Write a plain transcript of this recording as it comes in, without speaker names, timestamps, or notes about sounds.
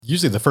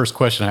usually the first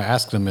question I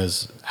ask them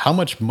is, how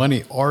much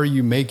money are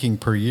you making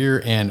per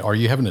year? And are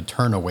you having to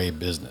turn away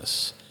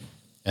business?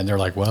 And they're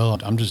like, well,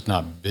 I'm just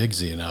not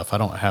busy enough. I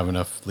don't have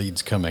enough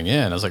leads coming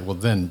in. I was like, well,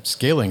 then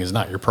scaling is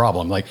not your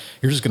problem. Like,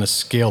 you're just going to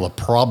scale a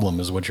problem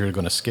is what you're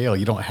going to scale.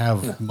 You don't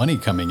have money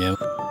coming in.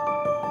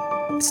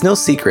 It's no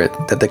secret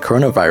that the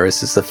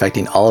coronavirus is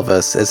affecting all of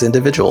us as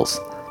individuals.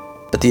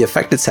 But the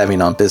effect it's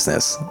having on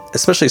business,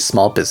 especially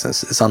small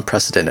business, is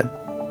unprecedented.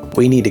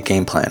 We need a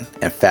game plan,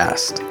 and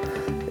fast.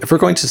 If we're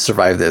going to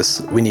survive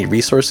this, we need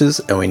resources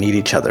and we need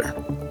each other.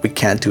 We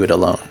can't do it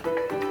alone.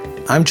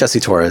 I'm Jesse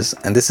Torres,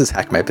 and this is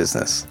Hack My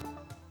Business.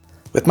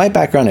 With my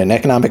background in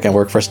economic and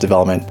workforce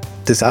development,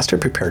 disaster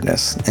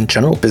preparedness, and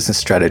general business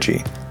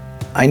strategy,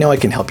 I know I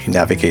can help you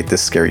navigate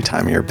this scary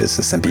time in your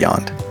business and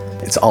beyond.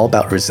 It's all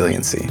about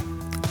resiliency.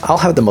 I'll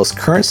have the most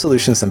current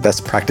solutions and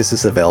best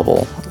practices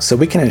available so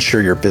we can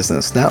ensure your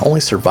business not only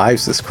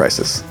survives this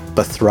crisis,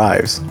 but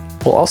thrives.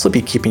 We'll also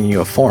be keeping you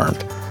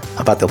informed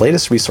about the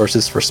latest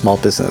resources for small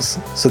business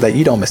so that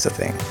you don't miss a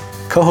thing.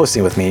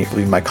 Co-hosting with me will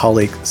be my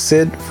colleague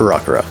Sid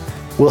Varakara.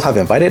 We'll have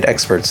invited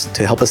experts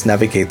to help us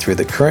navigate through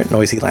the current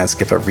noisy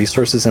landscape of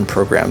resources and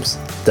programs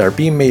that are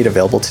being made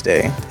available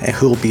today and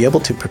who will be able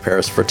to prepare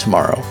us for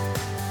tomorrow.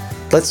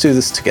 Let's do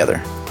this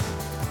together.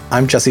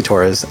 I'm Jesse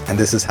Torres, and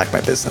this is Hack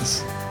My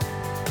Business.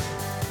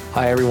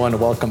 Hi, everyone.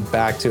 Welcome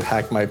back to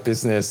Hack My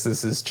Business.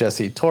 This is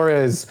Jesse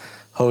Torres,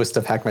 host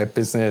of Hack My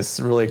Business.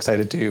 Really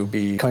excited to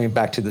be coming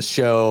back to the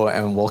show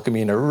and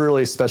welcoming a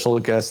really special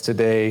guest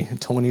today,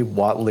 Tony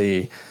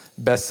Whatley,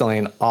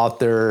 best-selling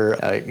author,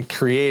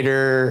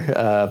 creator,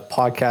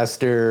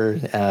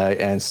 podcaster,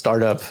 and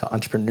startup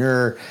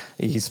entrepreneur.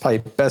 He's probably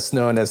best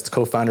known as the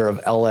co-founder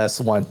of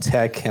LS1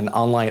 Tech, an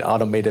online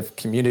automotive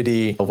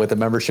community with a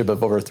membership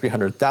of over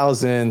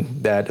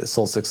 300,000 that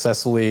sold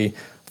successfully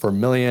for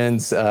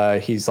millions.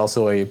 He's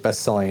also a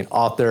best-selling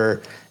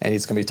author, and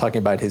he's going to be talking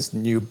about his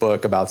new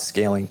book about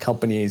scaling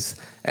companies.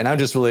 And I'm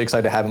just really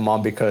excited to have him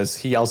on because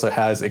he also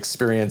has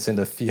experience in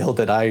the field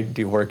that I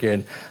do work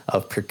in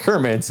of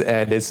procurement,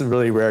 and it's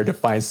really rare to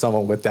find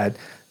someone with that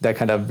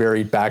kind of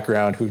varied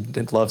background who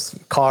loves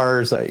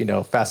cars,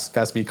 fast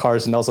speed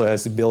cars, and also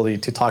has the ability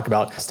to talk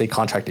about state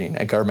contracting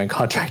and government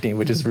contracting,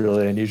 which is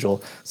really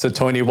unusual. So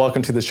Tony,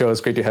 welcome to the show.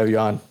 It's great to have you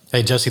on.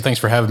 Hey, Jesse,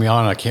 thanks for having me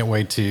on. I can't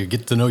wait to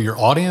get to know your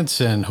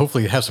audience and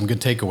hopefully have some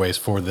good takeaways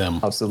for them.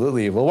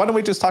 Absolutely. Well, why don't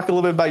we just talk a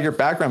little bit about your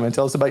background and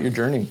tell us about your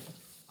journey?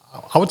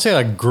 I would say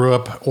I grew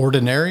up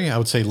ordinary. I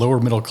would say lower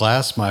middle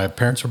class. My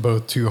parents were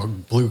both two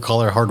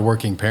blue-collar,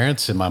 hardworking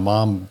parents, and my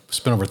mom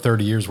spent over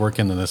 30 years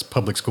working in this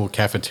public school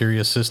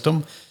cafeteria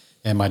system.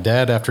 And my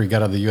dad, after he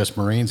got out of the U.S.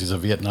 Marines, he's a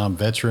Vietnam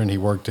veteran. He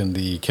worked in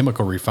the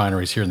chemical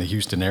refineries here in the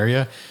Houston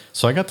area.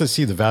 So I got to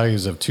see the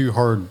values of two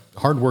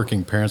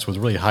hardworking parents with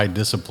really high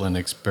discipline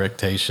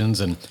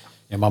expectations. And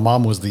my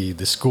mom was the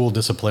school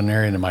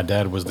disciplinarian, and my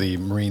dad was the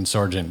Marine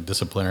sergeant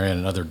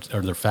disciplinarian and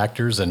other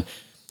factors. And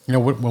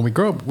when we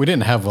grew up, we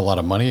didn't have a lot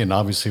of money, and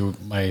obviously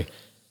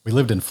we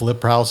lived in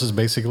flip houses.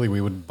 Basically,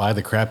 we would buy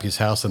the crappiest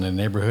house in the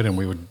neighborhood, and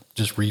we would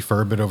just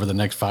refurb it over the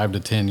next 5 to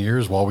 10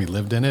 years while we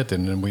lived in it,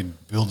 and then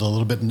we'd build a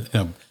little bit,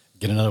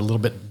 get another little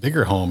bit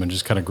bigger home, and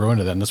just kind of grow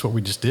into that. And that's what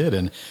we just did.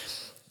 And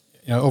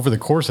over the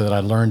course of that, I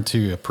learned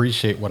to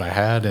appreciate what I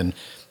had. And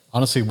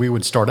honestly, we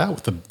would start out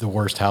with the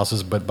worst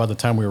houses, but by the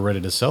time we were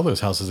ready to sell those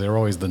houses, they were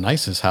always the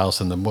nicest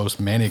house and the most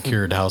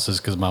manicured houses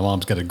because my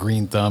mom's got a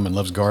green thumb and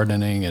loves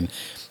gardening, and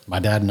my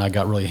dad and I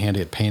got really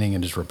handy at painting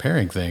and just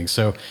repairing things.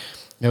 So,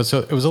 so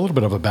it was a little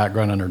bit of a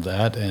background under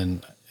that.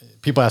 And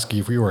people ask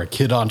you if you were a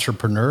kid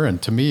entrepreneur. And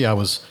to me, I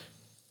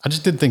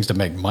just did things to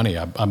make money.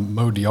 I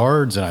mowed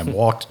yards and I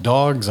walked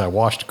dogs. I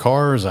washed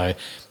cars. I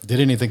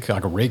did anything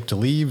like raked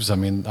leaves. I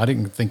mean, I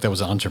didn't think that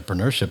was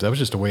entrepreneurship. That was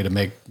just a way to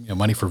make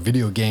money for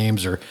video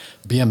games or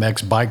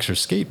BMX bikes or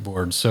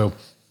skateboards. So,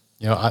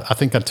 I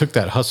think I took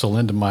that hustle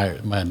into my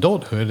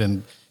adulthood,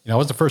 and I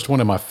was the first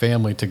one in my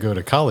family to go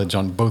to college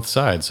on both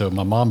sides. So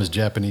my mom is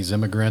Japanese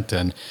immigrant,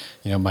 and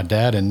my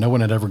dad, and no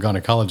one had ever gone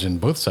to college in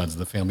both sides of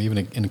the family,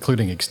 even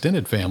including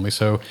extended family.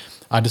 So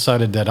I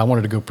decided that I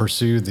wanted to go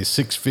pursue the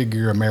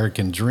 6-figure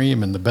American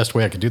dream, and the best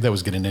way I could do that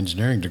was get an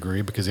engineering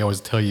degree, because they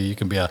always tell you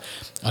can be a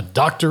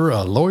doctor,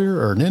 a lawyer,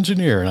 or an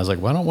engineer. And I was like,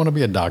 well, I don't want to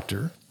be a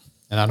doctor,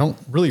 and I don't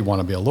really want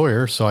to be a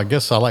lawyer. So I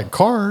guess I like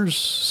cars,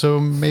 so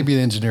maybe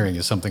engineering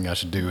is something I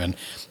should do. And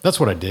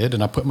that's what I did.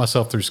 And I put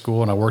myself through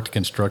school, and I worked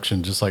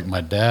construction just like my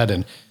dad.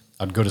 And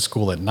I'd go to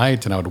school at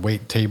night, and I would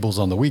wait tables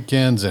on the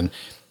weekends. And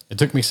it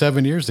took me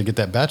 7 years to get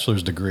that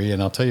bachelor's degree. And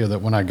I'll tell you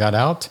that when I got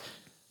out,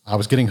 I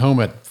was getting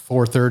home at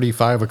 4:30,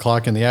 5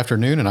 o'clock in the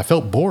afternoon, and I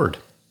felt bored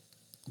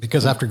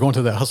because after going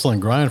through that hustle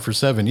and grind for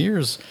 7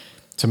 years,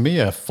 to me,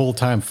 a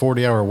full-time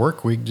 40-hour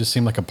work week just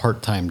seemed like a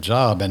part-time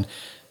job.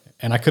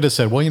 And I could have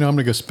said, well, I'm going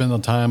to go spend the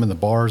time in the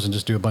bars and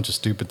just do a bunch of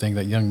stupid things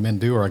that young men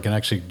do, or I can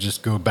actually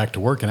just go back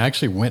to work. And I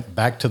actually went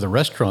back to the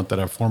restaurant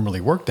that I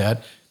formerly worked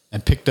at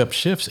and picked up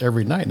shifts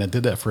every night. And I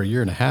did that for a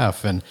year and a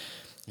half. And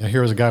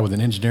here was a guy with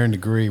an engineering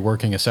degree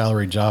working a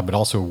salary job, but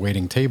also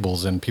waiting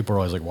tables. And people are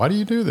always like, why do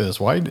you do this?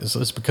 Why?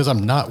 It's because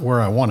I'm not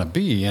where I want to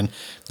be. And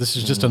this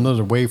is just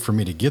another way for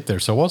me to get there.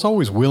 So I was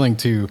always willing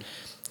to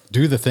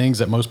do the things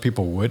that most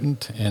people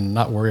wouldn't and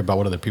not worry about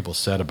what other people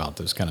said about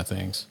those kind of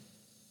things.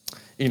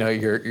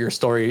 Your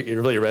story, it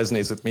really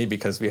resonates with me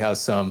because we have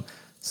some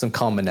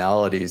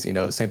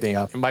commonalities. Same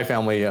thing in my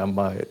family.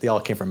 They all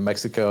came from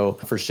Mexico,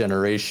 first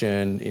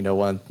generation.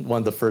 One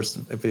of the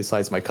first,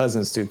 besides my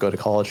cousins, to go to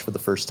college for the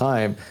first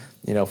time.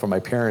 For my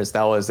parents,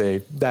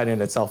 that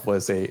in itself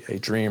was a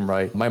dream,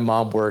 right? My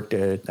mom worked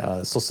at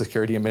Social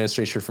Security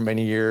Administration for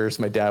many years.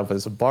 My dad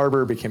was a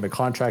barber, became a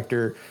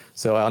contractor.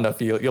 So I don't know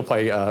if you'll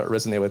probably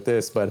resonate with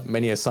this, but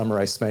many a summer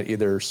I spent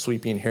either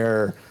sweeping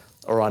hair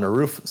or on a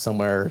roof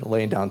somewhere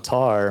laying down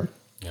tar.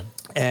 Yeah.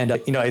 And,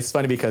 it's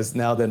funny because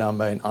now that I'm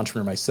an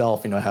entrepreneur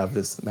myself, I have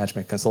this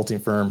management consulting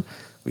firm.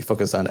 We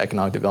focus on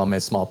economic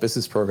development, small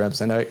business programs.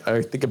 And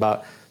I think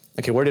about,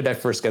 okay, where did I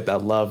first get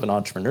that love and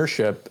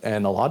entrepreneurship?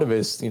 And a lot of it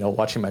is,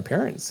 watching my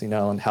parents,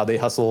 and how they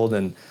hustled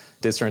and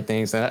did certain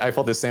things. And I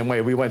felt the same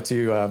way. We went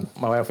to,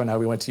 my wife and I,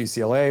 we went to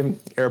UCLA.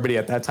 Everybody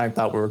at that time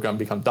thought we were going to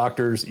become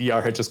doctors.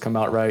 ER had just come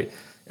out, right?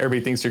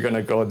 Everybody thinks you're going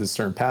to go this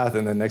certain path.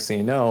 And then next thing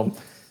you know,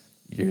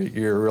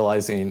 you're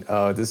realizing,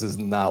 oh, this is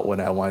not what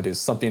I want to do.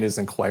 Something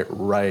isn't quite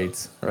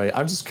right?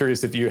 I'm just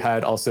curious if you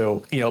had also,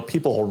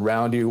 people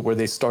around you, were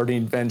they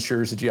starting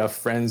ventures? Did you have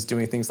friends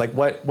doing things? Like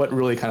what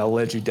really kind of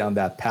led you down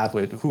that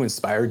pathway? Who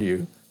inspired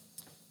you?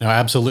 No,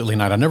 absolutely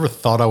not. I never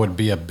thought I would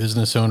be a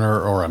business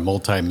owner or a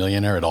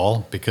multimillionaire at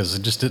all because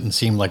it just didn't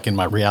seem like in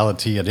my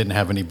reality, I didn't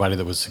have anybody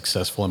that was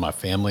successful in my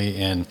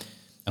family. And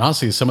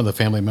honestly, some of the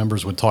family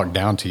members would talk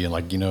down to you,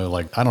 like,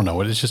 I don't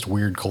know, it's just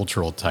weird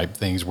cultural type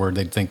things where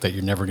they'd think that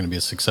you're never going to be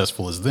as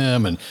successful as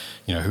them. And,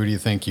 who do you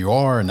think you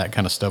are? And that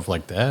kind of stuff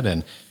like that.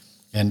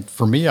 And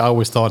for me, I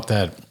always thought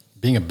that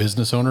being a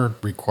business owner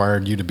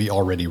required you to be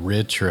already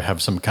rich or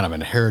have some kind of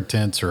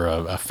inheritance or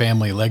a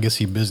family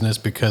legacy business,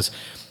 because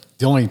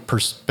the only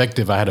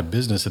perspective I had of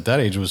business at that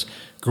age was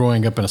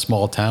growing up in a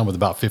small town with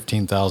about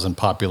 15,000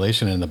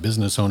 population, and the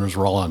business owners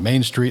were all on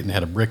Main Street and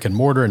had a brick and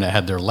mortar and it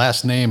had their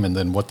last name and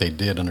then what they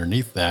did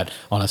underneath that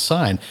on a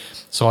sign.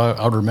 So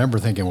I would remember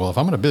thinking, well, if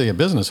I'm going to be a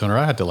business owner,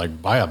 I had to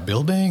buy a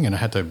building and I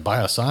had to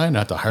buy a sign, I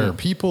had to hire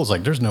people. It's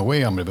like, there's no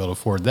way I'm going to be able to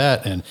afford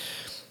that. And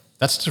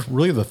that's just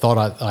really the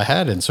thought I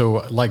had. And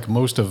so like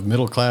most of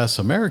middle-class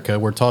America,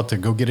 we're taught to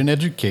go get an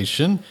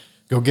education,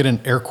 go get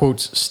an air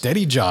quotes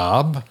steady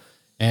job,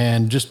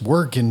 and just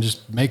work and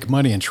just make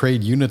money and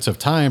trade units of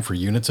time for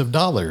units of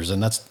dollars.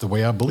 And that's the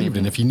way I believed.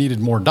 And if you needed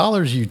more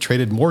dollars, you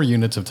traded more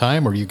units of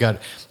time, or you got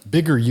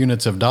bigger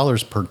units of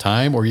dollars per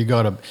time, or you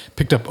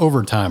picked up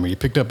overtime, or you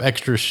picked up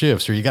extra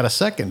shifts, or you got a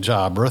second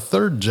job or a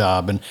third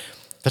job. And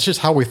that's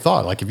just how we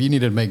thought. Like if you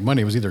needed to make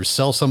money, it was either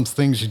sell some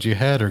things that you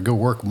had or go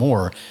work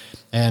more.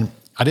 And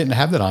I didn't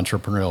have that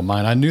entrepreneurial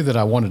mind. I knew that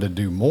I wanted to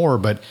do more,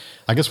 but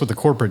I guess with the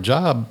corporate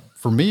job,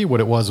 for me, what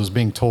it was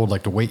being told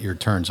to wait your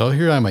turn. So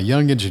here I'm a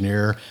young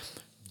engineer,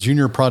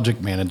 junior project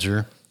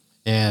manager,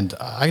 and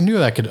I knew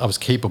that I was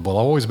capable.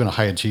 I've always been a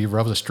high achiever.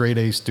 I was a straight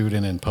A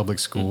student in public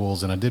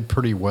schools, and I did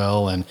pretty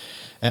well. And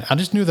I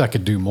just knew that I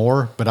could do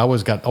more. But I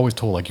always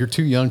told you're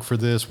too young for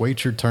this.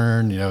 Wait your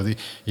turn.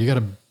 You got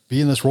to be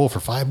in this role for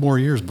 5 more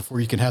years before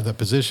you can have that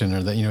position,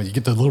 or that you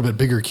get the little bit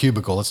bigger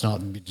cubicle. Let's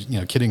not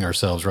kidding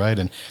ourselves, right?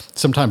 And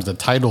sometimes the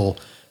title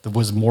that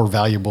was more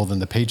valuable than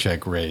the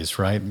paycheck raise,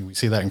 right? And we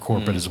see that in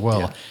corporate as well.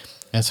 Yeah.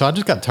 And so I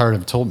just got tired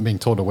of being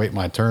told to wait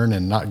my turn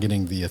and not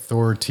getting the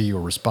authority or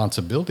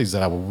responsibilities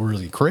that I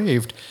really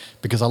craved,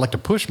 because I like to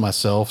push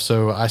myself.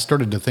 So I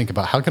started to think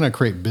about how can I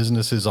create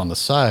businesses on the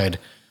side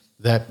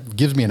that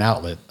gives me an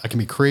outlet. I can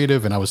be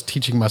creative, and I was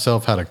teaching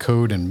myself how to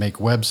code and make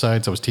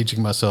websites. I was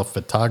teaching myself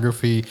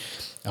photography.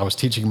 I was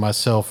teaching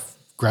myself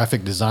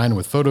graphic design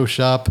with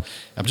Photoshop.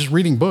 I'm just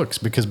reading books,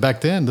 because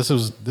back then this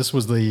was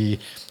the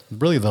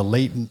late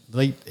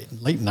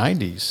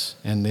 90s,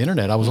 and the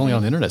internet. I was only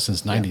on the internet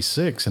since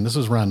 96, and this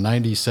was around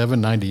 97,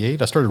 98.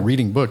 I started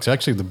reading books.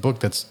 Actually, the book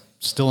that's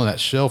still on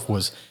that shelf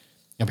was,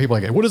 people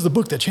are like, what is the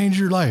book that changed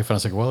your life? And I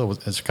was like, well,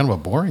 it's kind of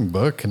a boring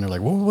book. And they're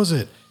like, what was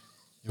it?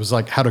 It was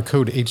like how to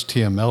code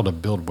HTML to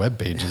build web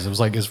pages. It was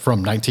like, it's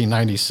from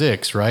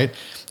 1996, right?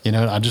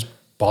 I just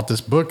bought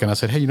this book, and I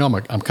said, hey,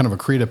 I'm kind of a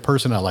creative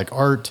person. I like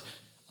art.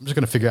 I'm just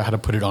going to figure out how to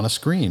put it on a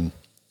screen.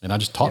 And I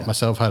just taught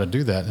myself how to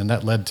do that. And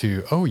that led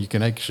to, you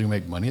can actually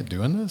make money at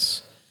doing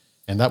this.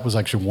 And that was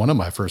actually one of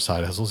my first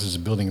side hustles, is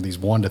building these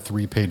 1 to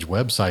 3 page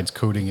websites,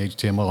 coding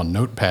HTML on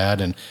Notepad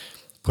and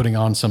putting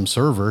on some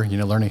server,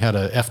 learning how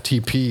to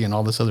FTP and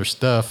all this other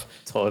stuff.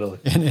 Totally.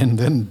 And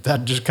then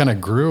that just kind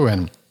of grew.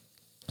 And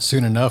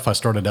soon enough, I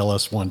started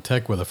LS1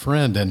 Tech with a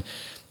friend. And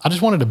I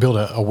just wanted to build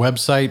a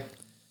website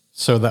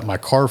so that my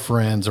car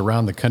friends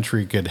around the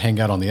country could hang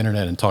out on the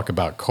internet and talk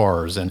about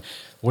cars. And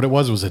what it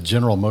was a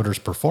General Motors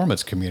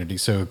performance community.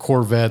 So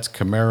Corvettes,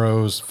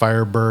 Camaros,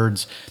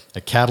 Firebirds, a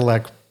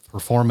Cadillac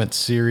performance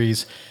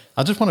series.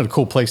 I just wanted a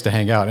cool place to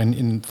hang out.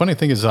 And funny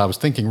thing is, I was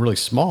thinking really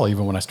small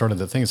even when I started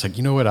the thing. It's like,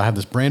 I had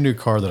this brand new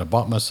car that I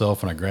bought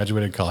myself when I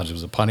graduated college. It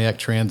was a Pontiac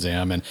Trans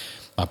Am, and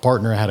My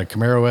partner had a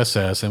Camaro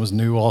SS and it was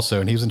new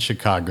also, and he was in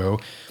Chicago,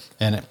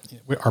 and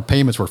our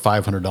payments were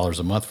 $500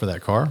 a month for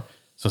that car.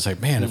 So it's like,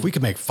 man, if we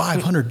could make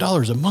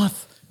 $500 a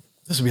month,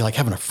 this would be like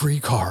having a free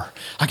car.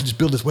 I could just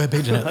build this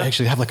webpage and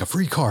actually have like a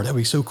free car. That would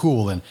be so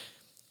cool. And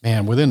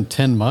man, within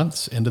 10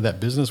 months into that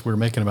business, we were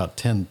making about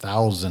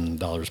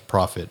 $10,000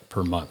 profit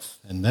per month.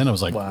 And then I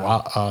was like,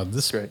 wow,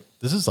 this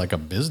is like a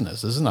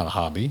business. This is not a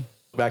hobby.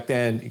 Back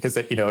then, because,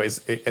 I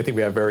think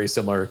we have very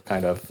similar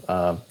kind of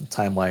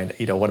timeline.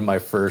 One of my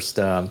first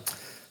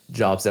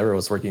jobs ever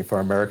was working for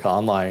America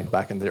Online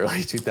back in the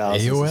early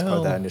 2000s.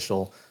 AOL. That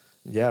initial,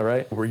 yeah,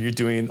 right. Were you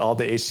doing all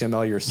the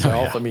HTML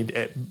yourself? Oh, yeah. I mean,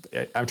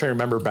 I'm trying to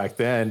remember back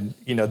then,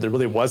 there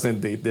really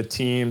wasn't the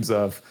teams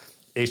of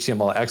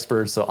HTML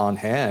experts on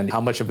hand.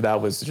 How much of that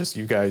was just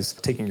you guys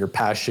taking your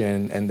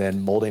passion and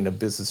then molding a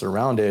business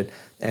around it?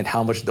 And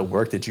how much of the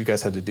work that you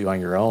guys had to do on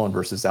your own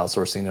versus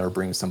outsourcing or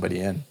bringing somebody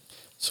in?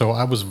 So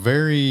I was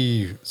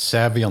very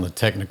savvy on the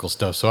technical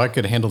stuff. So I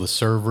could handle the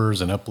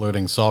servers and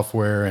uploading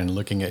software and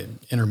looking at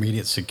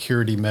intermediate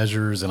security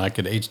measures, and I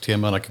could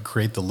HTML and I could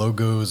create the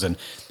logos, and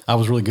I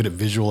was really good at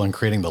visual and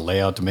creating the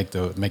layout to make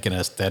an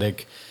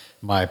aesthetic.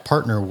 My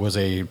partner was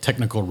a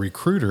technical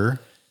recruiter,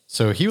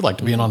 so he would like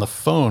to be on the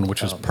phone,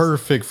 which was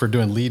perfect for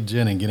doing lead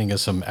gen and getting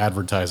us some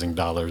advertising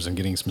dollars and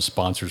getting some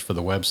sponsors for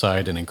the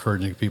website and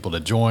encouraging people to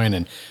join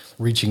and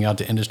reaching out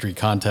to industry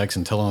contacts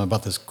and telling them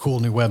about this cool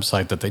new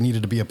website that they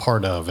needed to be a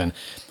part of. And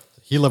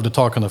he loved to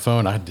talk on the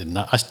phone. I did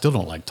not. I still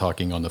don't like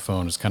talking on the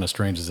phone, as kind of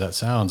strange as that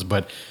sounds,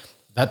 but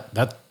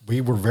that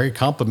we were very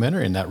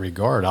complimentary in that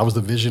regard. I was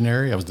the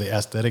visionary. I was the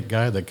aesthetic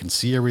guy that can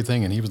see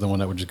everything, and he was the one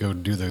that would just go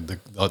do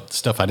the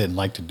stuff I didn't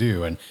like to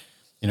do. And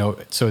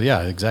so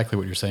yeah, exactly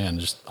what you're saying.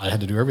 Just I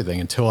had to do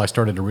everything until I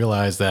started to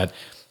realize that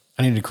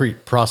I needed to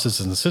create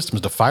processes and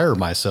systems to fire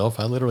myself.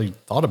 I literally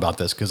thought about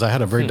this because I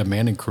had a very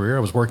demanding career. I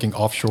was working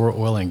offshore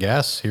oil and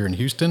gas here in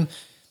Houston,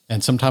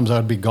 and sometimes I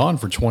would be gone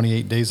for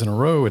 28 days in a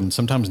row, and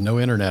sometimes no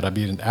internet. I'd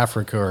be in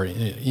Africa or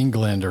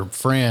England or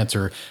France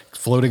or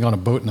floating on a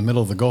boat in the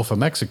middle of the Gulf of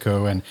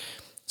Mexico. And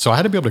so I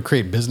had to be able to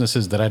create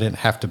businesses that I didn't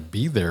have to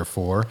be there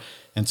for.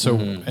 And so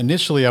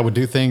initially I would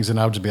do things and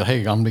I would just be like, hey,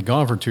 I'm gonna be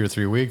gone for 2 or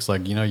 3 weeks.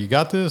 Like, you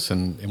got this.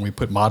 And we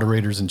put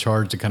moderators in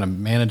charge to kind of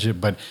manage it.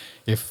 But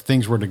if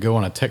things were to go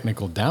on a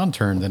technical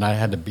downturn, then I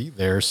had to be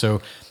there.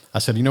 So I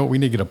said, you know what, we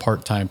need to get a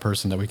part-time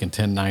person that we can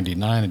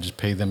 1099 and just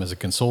pay them as a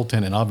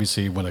consultant. And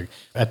obviously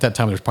at that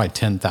time, there was probably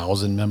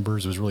 10,000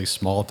 members. It was really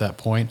small at that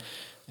point.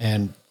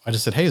 And I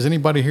just said, hey, does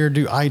anybody here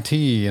do IT?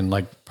 And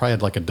probably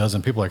had a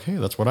dozen people like, hey,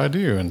 that's what I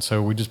do. And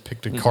so we just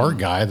picked a car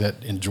guy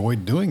that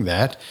enjoyed doing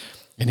that.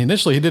 And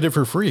initially he did it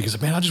for free. He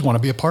said, man, I just want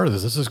to be a part of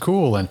this. This is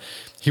cool. And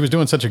he was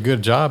doing such a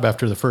good job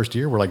after the first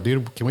year. We're like,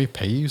 dude, can we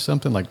pay you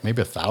something like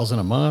maybe $1,000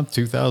 a month,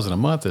 $2,000 a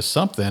month is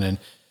something? And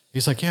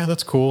he's like, yeah,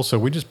 that's cool. So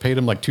we just paid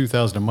him like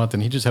 $2,000 a month.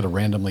 And he just had to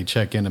randomly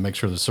check in to make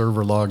sure the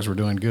server logs were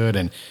doing good.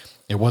 And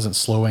it wasn't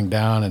slowing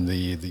down. And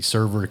the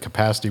server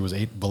capacity was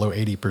below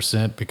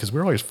 80% because we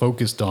were always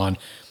focused on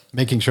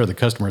making sure the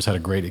customers had a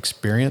great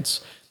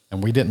experience.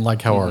 And we didn't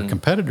like how our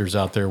competitors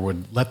out there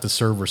would let the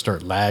server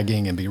start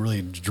lagging and be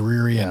really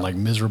dreary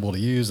and miserable to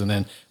use.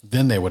 And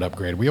then they would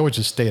upgrade. We always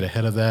just stayed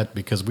ahead of that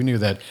because we knew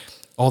that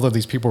although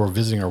these people were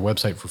visiting our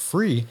website for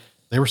free,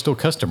 they were still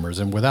customers.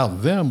 And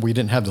without them, we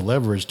didn't have the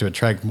leverage to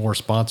attract more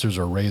sponsors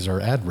or raise our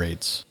ad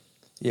rates.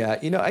 Yeah.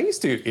 I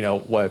used to,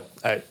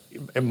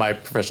 in my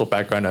professional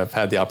background, I've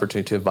had the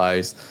opportunity to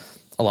advise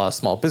a lot of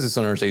small business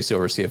owners. I used to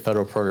oversee a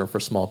federal program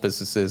for small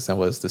businesses and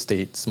was the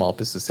state small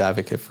business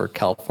advocate for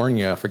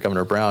California for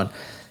Governor Brown.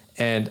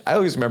 And I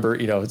always remember,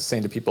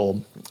 saying to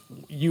people,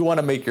 you want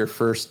to make your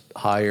first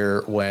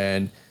hire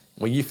when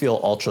you feel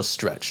ultra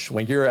stretched,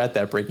 when you're at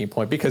that breaking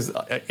point, because,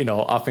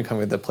 often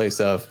coming to the place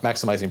of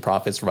maximizing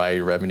profits, right,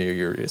 revenue,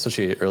 you're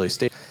especially early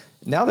stage.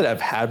 Now that I've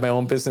had my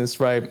own business,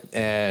 right,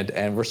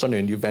 and we're starting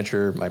a new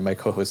venture, my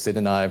co-host Sid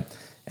and I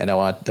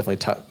want to definitely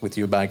talk with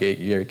you about get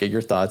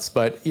your thoughts.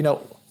 But,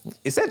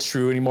 is that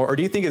true anymore? Or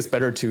do you think it's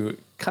better to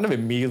kind of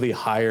immediately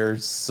hire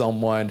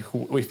someone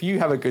who, if you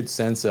have a good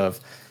sense of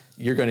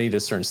you're going to need a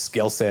certain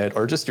skill set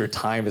or just your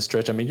time is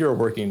stretched? I mean, you're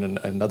working in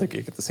another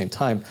gig at the same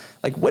time.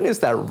 Like, when is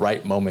that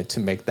right moment to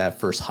make that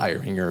first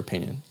hire, in your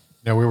opinion?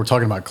 We were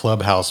talking about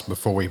Clubhouse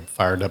before we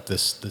fired up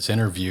this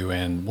interview.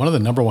 And one of the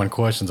number one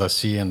questions I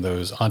see in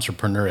those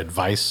entrepreneur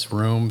advice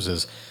rooms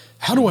is,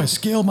 how do I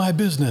scale my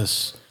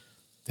business?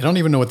 They don't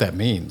even know what that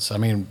means. I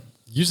mean,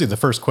 usually the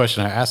first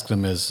question I ask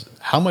them is,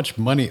 how much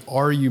money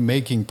are you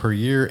making per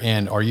year?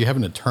 And are you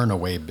having to turn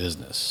away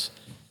business?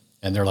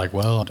 And they're like,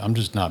 well, I'm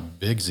just not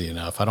bigsy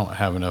enough. I don't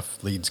have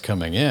enough leads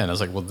coming in. I was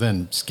like, well,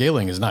 then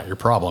scaling is not your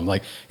problem.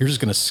 Like, you're just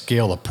going to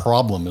scale a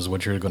problem is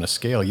what you're going to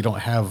scale. You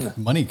don't have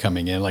money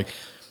coming in. Like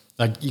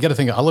you got to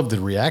think, I love the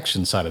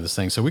reaction side of this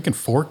thing. So we can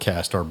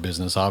forecast our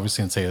business,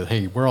 obviously, and say,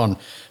 hey, we're on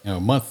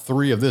month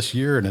 3 of this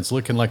year, and it's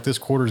looking like this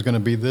quarter is going to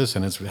be this,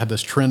 and it's had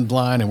this trend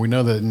line, and we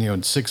know that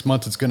in 6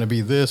 months it's going to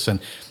be this, and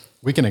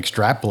we can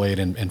extrapolate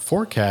and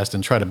forecast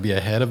and try to be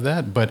ahead of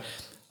that. But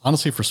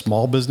honestly, for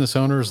small business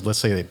owners, let's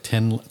say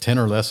 10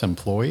 or less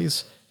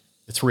employees,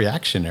 it's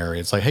reactionary.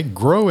 It's like, hey,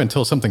 grow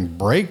until something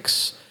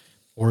breaks,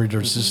 or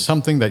there's just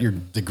something that you're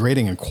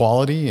degrading in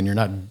quality, and you're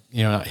not,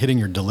 not hitting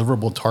your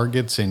deliverable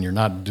targets, and you're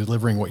not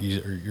delivering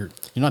you're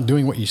not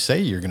doing what you say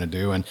you're going to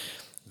do. And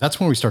that's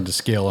when we start to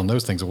scale on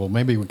those things. Well,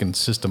 maybe we can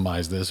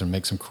systemize this and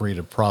make some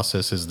creative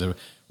processes to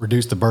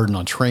reduce the burden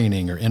on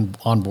training or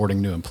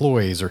onboarding new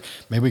employees, or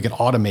maybe we can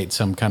automate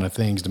some kind of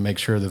things to make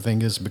sure the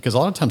thing is, because a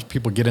lot of times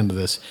people get into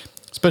this,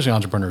 especially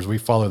entrepreneurs, we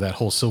follow that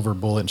whole silver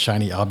bullet and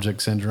shiny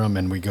object syndrome,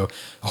 and we go,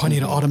 oh, I need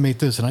to automate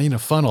this, and I need a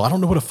funnel. I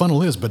don't know what a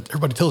funnel is, but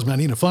everybody tells me I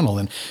need a funnel,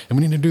 and we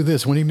need to do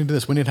this, we need to do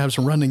this, we need to have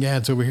some running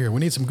ads over here, we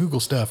need some Google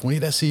stuff, we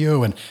need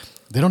SEO, and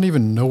they don't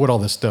even know what all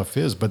this stuff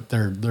is, but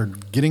they're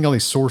getting all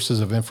these sources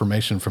of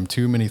information from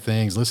too many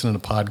things, listening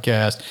to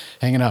podcasts,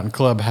 hanging out in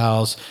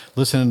Clubhouse,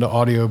 listening to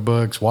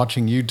audiobooks,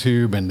 watching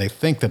YouTube, and they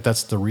think that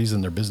that's the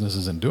reason their business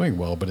isn't doing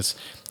well, but it's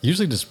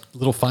usually just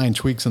little fine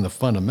tweaks in the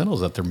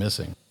fundamentals that they're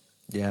missing.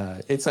 Yeah,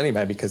 it's funny,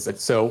 man, because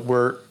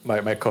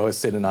my co-host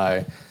Sid and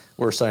I,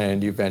 we're starting a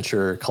new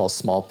venture called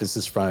Small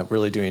Business Front,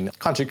 really doing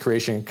content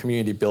creation,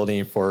 community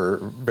building for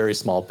very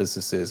small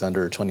businesses,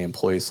 under 20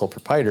 employees, sole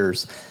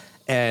proprietors.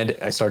 And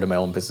I started my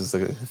own business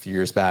a few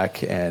years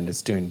back, and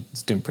it's doing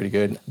pretty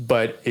good.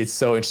 But it's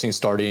so interesting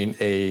starting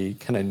a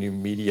kind of new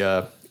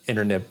media,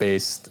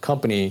 internet-based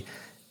company,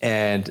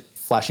 and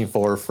flashing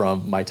forward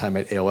from my time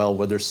at AOL,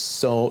 where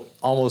there's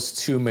almost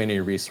too many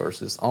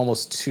resources,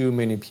 almost too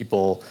many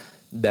people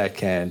that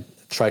can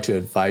try to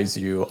advise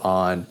you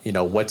on,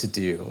 what to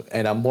do.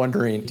 And I'm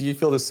wondering, do you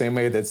feel the same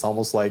way, that it's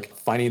almost like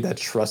finding that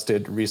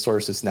trusted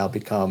resource has now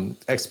become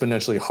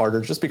exponentially harder,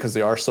 just because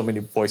there are so many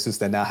voices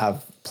that now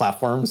have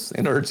platforms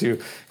in order to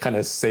kind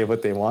of say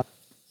what they want?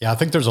 Yeah, I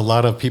think there's a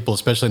lot of people,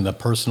 especially in the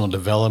personal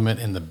development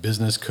and the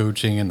business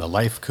coaching and the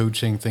life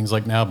coaching, things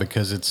like now,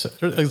 because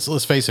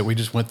let's face it, we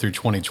just went through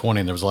 2020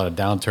 and there was a lot of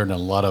downturn and a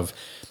lot of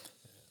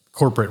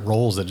corporate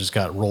roles that just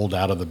got rolled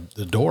out of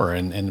the door,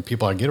 and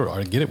people, I get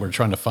it. We're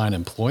trying to find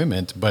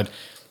employment, but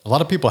a lot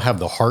of people have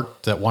the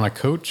heart that want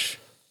to coach,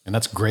 and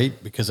that's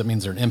great because it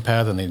means they're an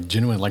empath and they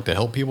genuinely like to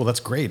help people. That's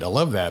great. I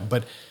love that.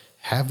 But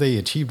have they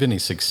achieved any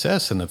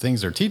success in the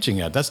things they're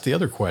teaching at? That's the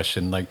other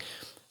question. Like,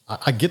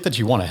 I get that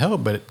you want to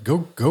help, but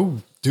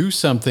go do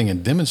something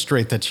and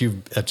demonstrate that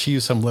you've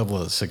achieved some level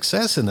of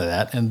success into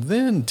that, and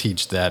then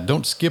teach that.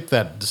 Don't skip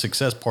the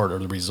success part or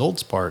the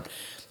results part.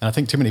 And I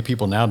think too many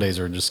people nowadays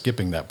are just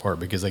skipping that part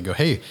because they go,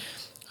 hey,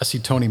 I see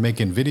Tony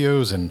making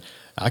videos and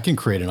I can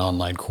create an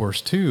online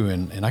course too.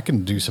 And I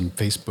can do some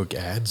Facebook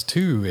ads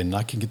too. And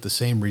I can get the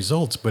same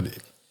results. But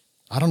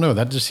I don't know.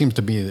 That just seems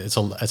to be, it's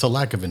a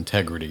lack of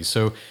integrity.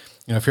 So,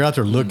 if you're out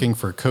there looking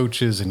for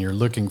coaches and you're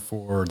looking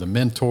for the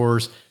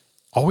mentors,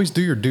 always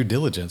do your due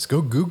diligence.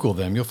 Go Google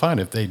them. You'll find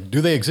if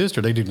they exist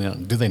or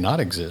do they not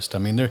exist. I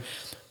mean,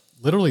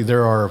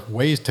 there are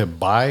ways to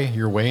buy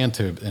your way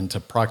into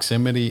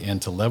proximity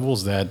and to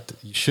levels that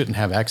you shouldn't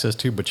have access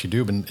to, but you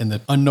do. And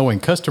the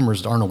unknowing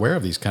customers aren't aware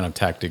of these kind of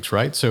tactics,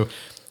 right? So,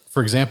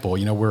 for example,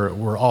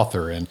 we're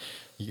author, and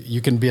you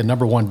can be a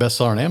 #1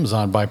 bestseller on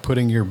Amazon by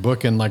putting your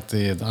book in like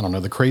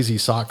the crazy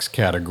socks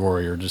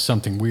category or just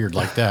something weird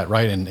like that,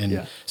 right?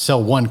 And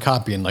sell one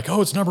copy and like,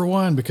 oh, it's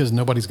 #1 because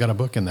nobody's got a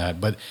book in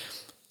that, but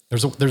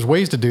there's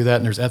ways to do that,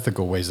 and there's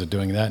ethical ways of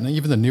doing that. And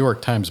even the New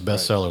York Times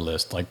bestseller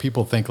list, like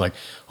people think like,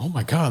 oh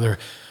my God,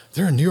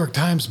 they're a New York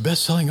Times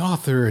bestselling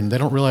author, and they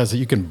don't realize that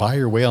you can buy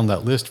your way on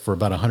that list for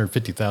about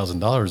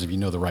 $150,000 if you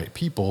know the right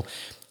people.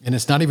 And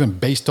it's not even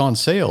based on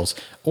sales,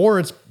 or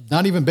it's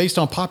not even based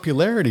on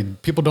popularity.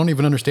 People don't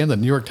even understand that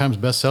New York Times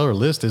bestseller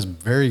list is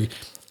very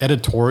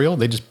editorial.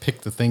 They just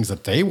pick the things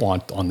that they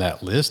want on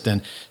that list.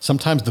 And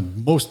sometimes the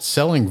most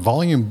selling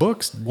volume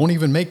books won't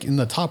even make in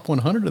the top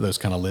 100 of those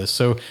kind of lists.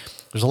 So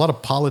there's a lot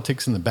of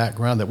politics in the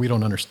background that we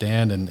don't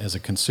understand. And as a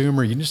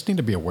consumer, you just need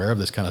to be aware of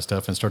this kind of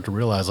stuff and start to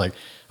realize like,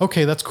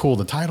 okay, that's cool.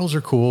 The titles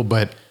are cool,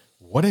 but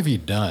what have you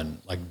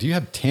done? Like, do you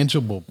have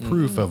tangible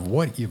proof of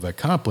what you've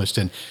accomplished?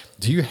 And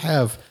do you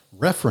have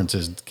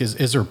references?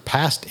 Is there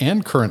past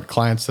and current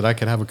clients that I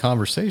could have a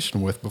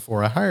conversation with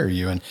before I hire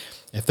you? And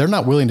if they're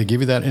not willing to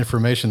give you that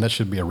information, that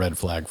should be a red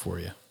flag for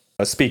you.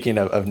 Speaking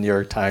of New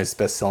York Times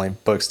bestselling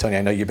books, Tony,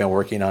 I know you've been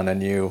working on a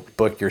new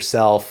book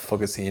yourself,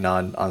 focusing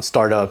on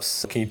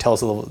startups. Can you tell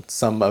us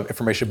some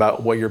information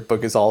about what your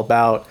book is all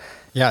about?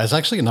 Yeah, it's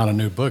actually not a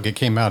new book. It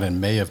came out in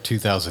May of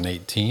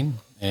 2018,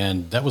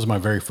 and that was my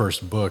very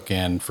first book.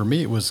 And for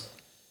me,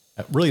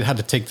 I really had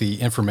to take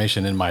the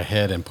information in my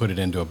head and put it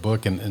into a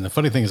book. And the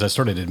funny thing is I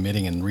started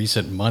admitting in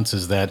recent months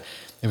is that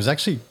it was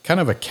actually kind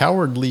of a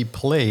cowardly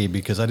play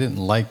because I didn't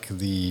like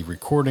the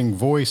recording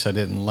voice. I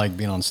didn't like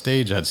being on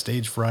stage. I had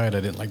stage fright.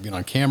 I didn't like being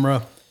on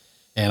camera.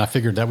 And I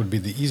figured that would be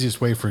the easiest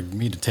way for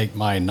me to take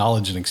my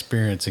knowledge and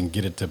experience and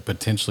get it to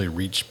potentially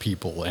reach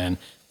people. And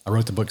I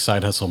wrote the book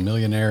Side Hustle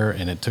Millionaire,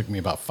 and it took me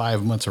about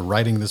 5 months of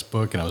writing this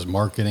book, and I was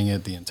marketing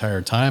it the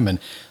entire time and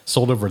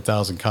sold over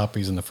 1,000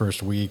 copies in the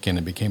first week, and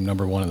it became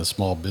 #1 in the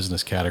small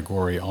business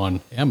category on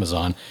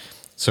Amazon.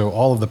 So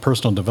all of the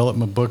personal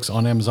development books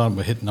on Amazon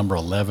would hit number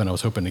 11. I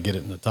was hoping to get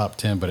it in the top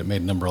 10, but it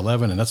made number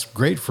 11. And that's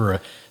great for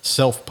a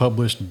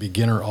self-published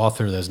beginner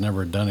author that's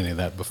never done any of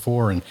that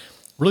before. And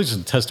really just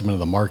a testament of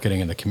the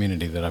marketing and the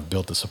community that I've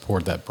built to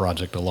support that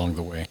project along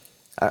the way.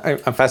 I'm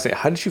fascinated.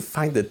 How did you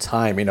find the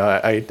time?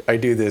 I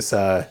do this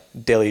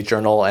daily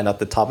journal, and at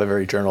the top of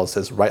every journal it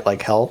says "Write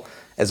Like Hell"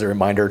 as a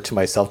reminder to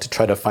myself to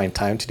try to find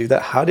time to do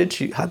that. How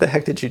the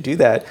heck did you do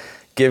that,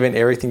 given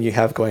everything you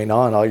have going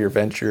on, all your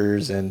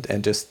ventures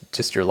and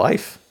just your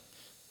life?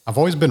 I've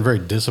always been very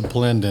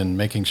disciplined in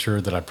making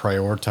sure that I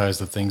prioritize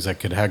the things that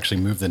could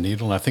actually move the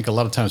needle. And I think a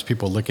lot of times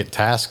people look at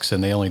tasks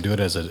and they only do it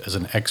as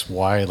an X,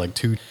 Y, like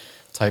two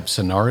type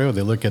scenario.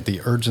 They look at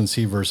the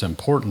urgency versus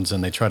importance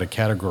and they try to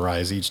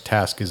categorize each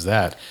task as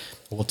that.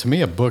 Well, to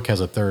me, a book has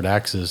a third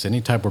axis.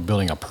 Anytime we're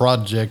building a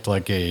project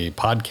like a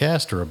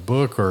podcast or a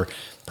book or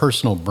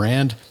personal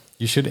brand,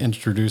 you should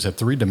introduce a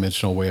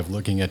three-dimensional way of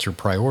looking at your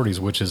priorities,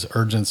 which is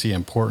urgency,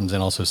 importance,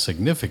 and also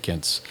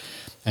significance.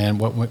 And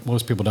what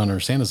most people don't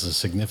understand is the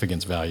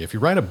significance value. If you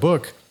write a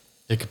book,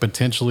 it could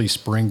potentially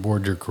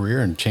springboard your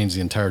career and change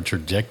the entire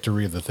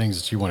trajectory of the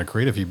things that you want to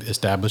create. If you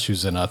establish you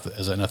as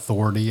an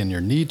authority in your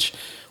niche,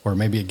 or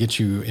maybe it gets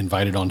you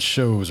invited on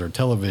shows or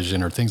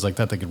television or things like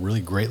that that could really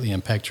greatly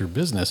impact your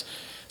business.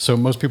 So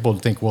most people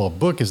think, well, a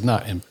book is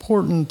not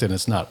important and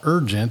it's not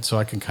urgent, so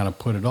I can kind of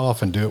put it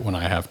off and do it when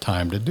I have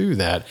time to do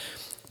that.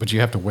 But you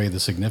have to weigh the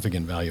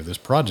significant value of this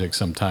project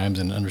sometimes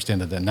and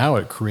understand that now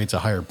it creates a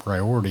higher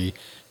priority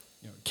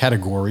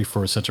category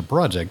for such a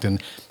project.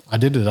 And I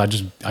did it. I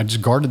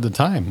just guarded the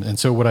time. And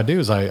so what I do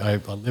is I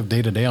live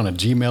day to day on a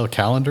Gmail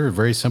calendar, a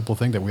very simple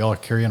thing that we all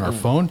carry on our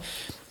phone.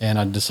 And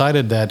I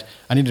decided that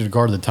I needed to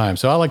guard the time.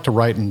 So I like to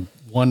write in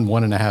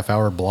 1.5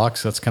 hour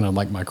blocks. That's kind of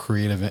like my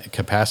creative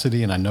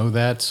capacity. And I know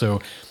that.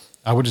 So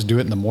I would just do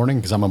it in the morning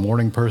because I'm a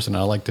morning person.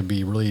 I like to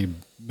be really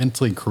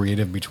mentally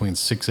creative between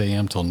 6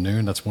 a.m. till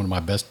noon. That's one of my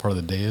best part of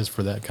the day is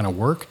for that kind of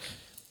work.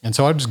 And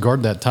so I just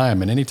guard that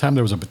time. And anytime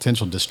there was a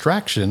potential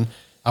distraction,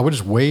 I would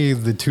just weigh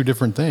the two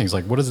different things.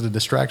 Like, what is the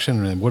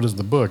distraction and what is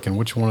the book and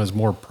which one is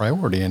more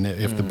priority? And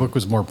if the book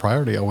was more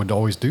priority, I would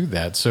always do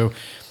that. So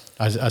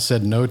I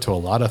said no to a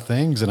lot of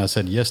things and I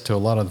said yes to a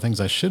lot of the things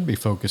I should be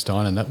focused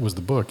on. And that was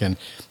the book. And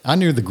I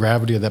knew the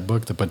gravity of that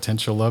book, the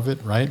potential of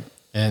it. Right.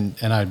 And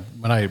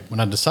when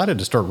I decided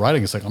to start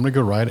writing, it's like, I'm going to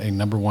go write a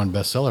number one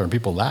bestseller. And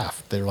people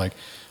laughed. They were like,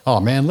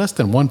 oh man, less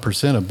than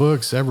 1% of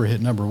books ever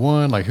hit number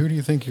one. Like, who do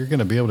you think you're going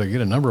to be able to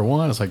get a number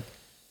one? It's like,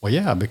 well,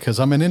 yeah, because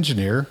I'm an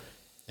engineer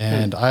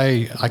and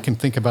I can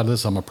think about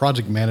this. I'm a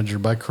project manager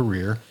by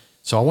career.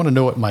 So I want to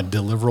know what my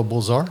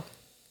deliverables are.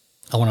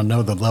 I want to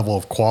know the level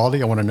of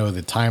quality. I want to know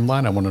the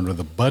timeline. I want to know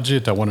the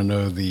budget. I want to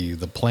know the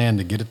plan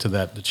to get it to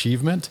that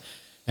achievement.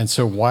 And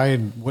so why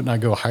wouldn't I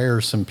go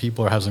hire some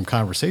people or have some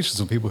conversations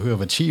with people who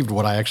have achieved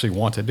what I actually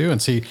want to do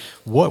and see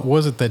what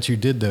was it that you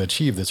did to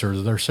achieve this? Or are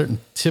there certain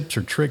tips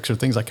or tricks or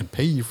things I could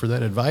pay you for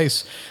that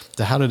advice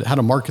to how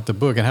to market the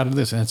book and how to do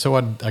this? And so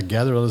I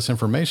gathered all this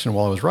information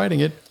while I was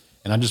writing it.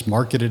 And I just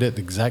marketed it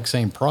the exact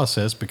same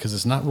process because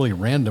it's not really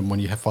random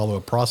when you follow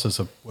a process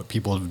of what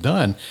people have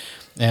done.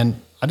 And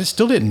I just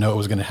still didn't know it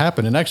was going to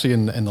happen. And actually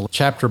in the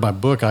chapter of my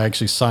book, I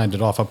actually signed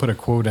it off. I put a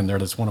quote in there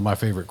that's one of my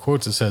favorite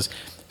quotes. It says,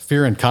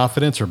 fear and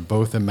confidence are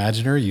both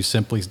imaginary. You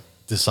simply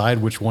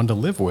decide which one to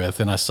live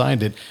with. And I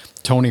signed it,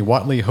 Tony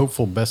Whatley,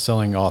 hopeful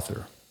best-selling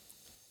author.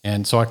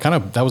 And so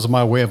that was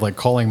my way of like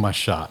calling my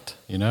shot,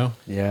 you know?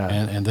 Yeah.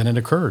 And then it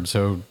occurred.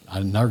 So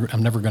I'm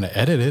never going to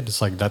edit it.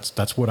 It's like,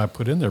 that's what I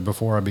put in there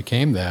before I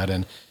became that.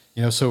 And,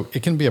 you know, so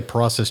it can be a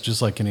process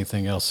just like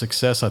anything else.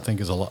 Success, I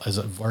think, is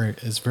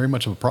very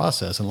much of a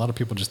process. And a lot of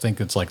people just think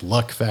it's like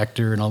luck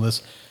factor and all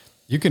this.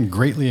 You can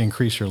greatly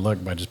increase your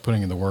luck by just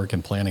putting in the work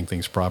and planning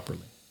things properly.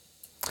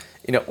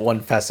 You know,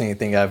 one fascinating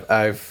thing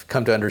I've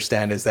come to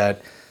understand is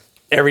that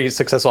every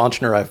successful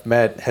entrepreneur I've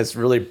met has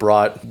really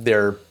brought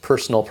their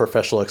personal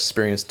professional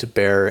experience to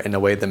bear in a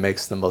way that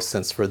makes the most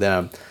sense for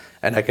them.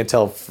 And I can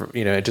tell,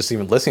 just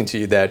even listening to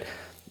you that,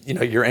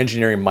 your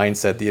engineering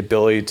mindset, the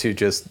ability to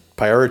just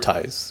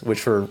prioritize,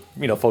 which for,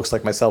 folks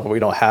like myself, we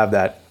don't have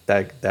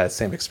that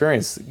same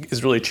experience,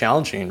 is really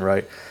challenging,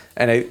 right?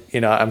 And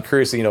I'm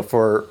curious,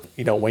 for,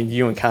 when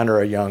you encounter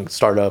a young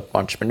startup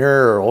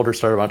entrepreneur or older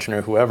startup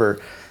entrepreneur, whoever,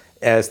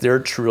 as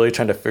they're really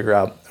trying to figure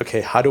out,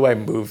 okay, how do I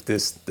move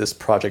this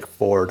project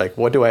forward? Like,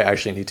 what do I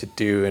actually need to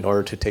do in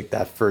order to take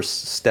that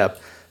first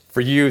step?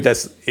 For you,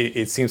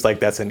 it seems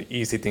like that's an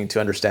easy thing to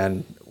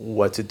understand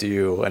what to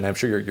do. And I'm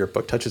sure your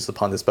book touches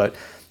upon this, but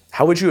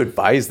how would you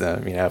advise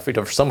them?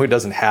 For someone who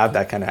doesn't have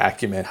that kind of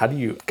acumen, how do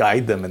you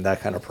guide them in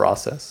that kind of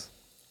process?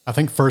 I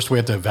think first we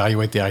have to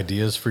evaluate the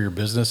ideas for your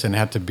business and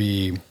have to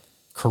be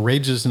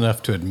courageous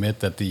enough to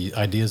admit that the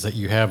ideas that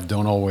you have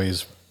don't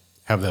always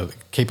have the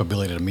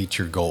capability to meet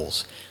your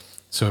goals.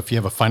 So if you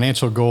have a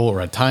financial goal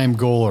or a time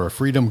goal or a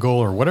freedom goal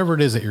or whatever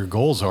it is that your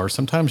goals are,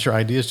 sometimes your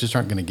ideas just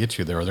aren't going to get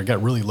you there, or they've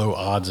got really low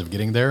odds of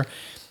getting there.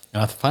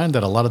 And I find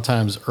that a lot of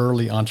times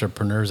early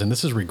entrepreneurs, and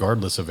this is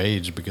regardless of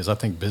age, because I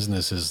think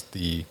business is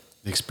the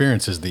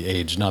experience is the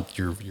age, not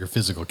your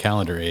physical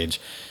calendar age.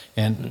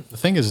 And the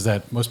thing is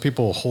that most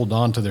people hold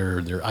on to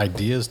their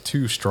ideas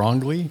too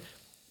strongly.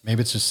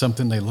 Maybe it's just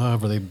something they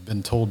love, or they've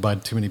been told by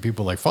too many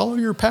people, like, follow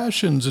your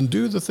passions and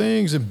do the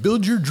things and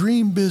build your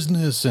dream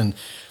business, and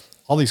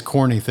all these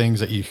corny things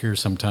that you hear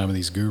sometimes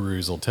these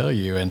gurus will tell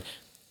you. And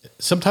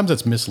sometimes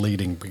it's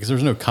misleading because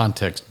there's no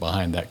context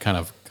behind that kind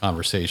of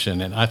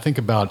conversation. And I think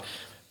about,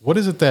 what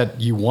is it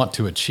that you want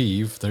to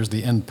achieve? There's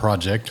the end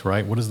project,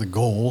 right? What is the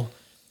goal?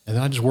 And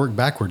then I just work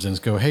backwards and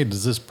just go, hey,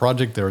 does this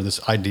project or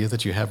this idea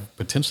that you have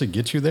potentially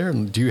get you there?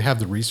 And do you have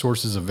the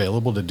resources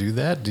available to do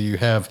that? Do you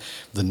have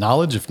the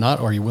knowledge? If not,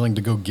 are you willing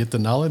to go get the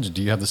knowledge?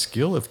 Do you have the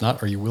skill? If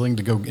not, are you willing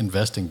to go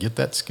invest and get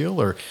that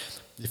skill? Or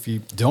if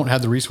you don't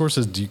have the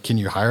resources, can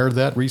you hire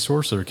that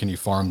resource, or can you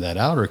farm that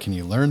out, or can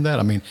you learn that?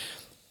 I mean,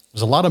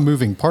 there's a lot of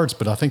moving parts,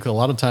 but I think a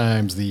lot of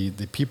times the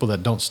people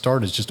that don't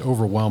start is just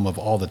overwhelmed of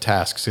all the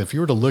tasks. If you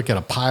were to look at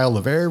a pile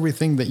of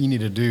everything that you need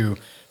to do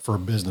for a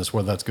business,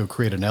 whether that's go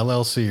create an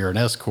LLC or an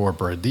S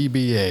Corp or a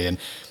DBA, and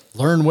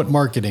learn what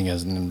marketing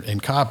is and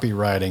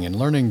copywriting and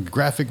learning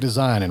graphic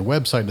design and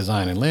website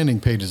design and landing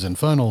pages and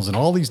funnels and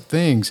all these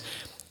things,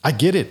 I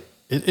get it.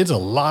 It's a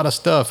lot of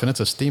stuff, and it's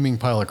a steaming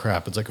pile of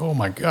crap. It's like, oh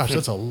my gosh,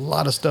 that's a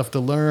lot of stuff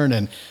to learn,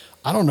 and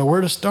I don't know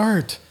where to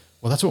start.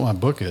 Well, that's what my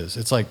book is.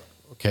 It's like,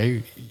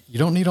 okay, you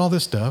don't need all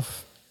this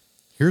stuff.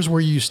 Here's where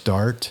you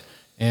start.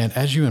 And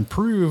as you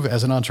improve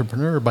as an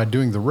entrepreneur by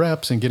doing the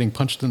reps and getting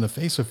punched in the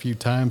face a few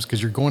times,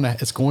 because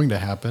it's going to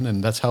happen,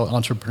 and that's how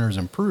entrepreneurs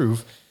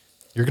improve.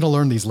 You're going to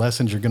learn these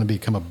lessons. You're going to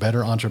become a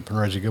better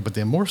entrepreneur as you go. But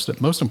the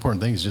most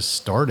important thing is just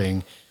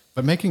starting,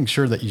 but making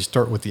sure that you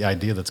start with the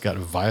idea that's got a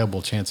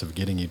viable chance of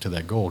getting you to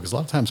that goal. Because a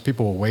lot of times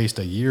people will waste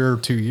a year or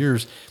 2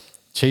 years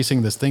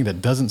chasing this thing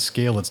that doesn't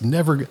scale. It's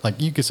never,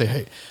 like, you could say,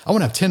 hey, I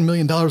want to have $10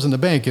 million in the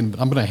bank, and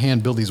I'm going to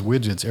hand build these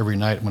widgets every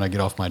night when I get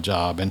off my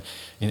job. And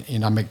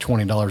I make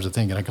 $20 a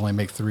thing, and I can only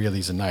make 3 of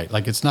these a night.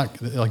 Like, it's not,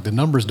 like, the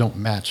numbers don't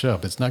match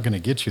up. It's not going to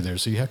get you there.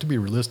 So you have to be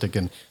realistic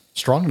and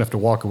strong enough to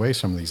walk away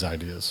from these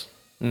ideas.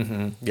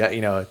 Mm-hmm.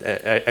 Yeah.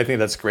 I think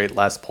that's a great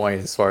last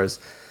point as far as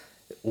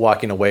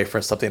walking away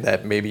from something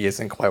that maybe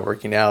isn't quite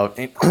working out.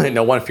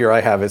 And, one fear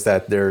I have is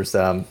that there's,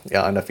 I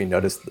don't know if you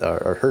noticed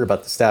or heard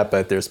about the stat,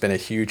 but there's been a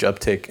huge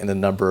uptick in the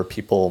number of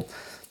people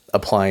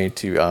applying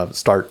to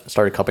start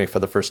a company for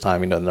the first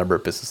time. The number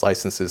of business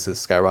licenses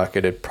has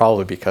skyrocketed,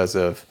 probably because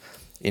of,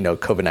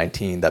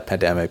 COVID-19, that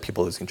pandemic,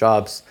 people losing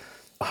jobs.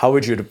 How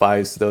would you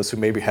advise those who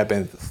maybe have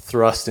been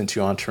thrust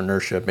into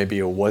entrepreneurship? Maybe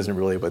it wasn't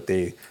really what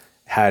they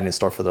had in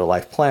store for their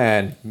life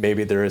plan.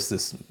 Maybe there is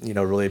this,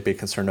 really big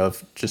concern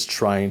of just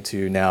trying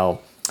to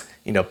now,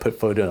 put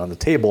food on the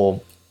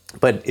table.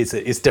 But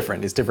it's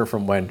different. It's different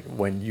from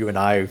when you and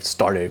I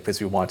started, because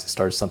we wanted to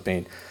start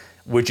something.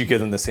 Would you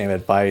give them the same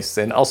advice?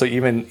 And also,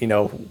 even,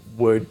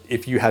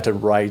 if you had to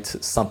write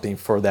something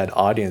for that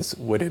audience,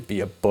 would it be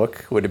a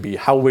book? Would it be,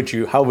 how would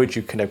you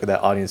connect with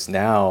that audience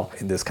now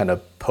in this kind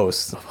of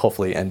post,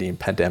 hopefully ending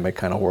pandemic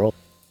kind of world?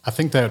 I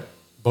think that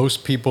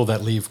most people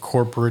that leave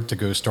corporate to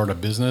go start a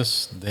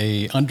business,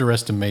 they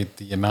underestimate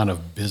the amount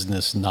of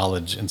business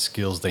knowledge and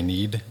skills they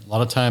need. A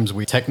lot of times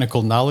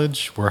technical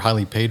knowledge, we're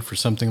highly paid for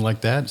something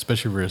like that,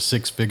 especially if you're a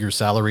 6-figure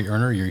salary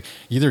earner. You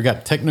either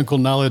got technical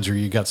knowledge or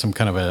you got some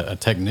kind of a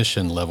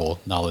technician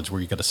level knowledge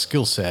where you got a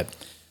skill set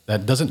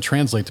that doesn't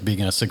translate to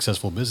being a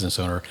successful business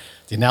owner.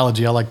 The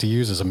analogy I like to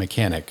use is a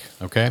mechanic,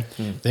 okay?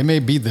 They may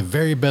be the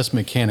very best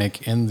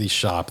mechanic in the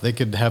shop. They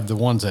could have the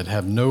ones that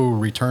have no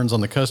returns on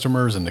the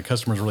customers, and the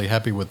customer's really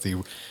happy with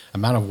the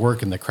amount of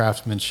work and the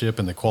craftsmanship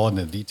and the quality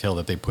and the detail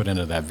that they put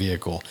into that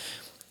vehicle.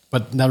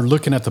 But now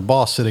looking at the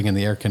boss sitting in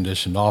the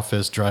air-conditioned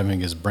office, driving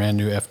his brand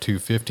new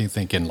F-250,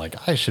 thinking,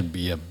 like, I should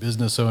be a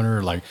business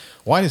owner. Like,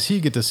 why does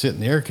he get to sit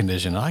in the air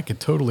condition? I could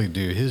totally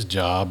do his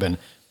job. And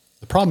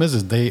the problem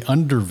is they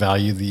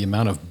undervalue the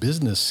amount of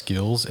business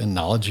skills and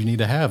knowledge you need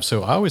to have.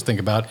 So I always think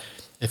about,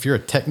 if you're a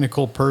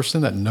technical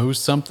person that knows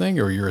something,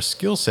 or you're a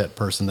skill set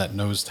person that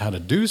knows how to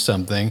do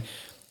something,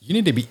 you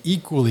need to be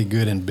equally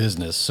good in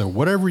business. So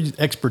whatever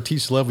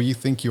expertise level you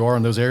think you are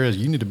in those areas,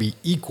 you need to be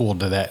equal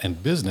to that in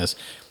business.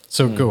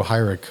 So go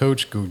hire a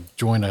coach, go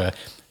join a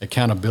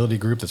accountability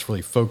group that's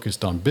really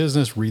focused on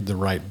business, read the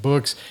right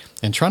books,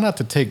 and try not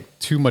to take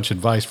too much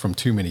advice from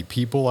too many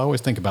people. I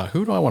always think about,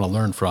 who do I want to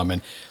learn from?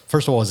 And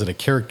first of all, is it a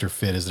character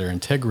fit? Is their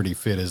integrity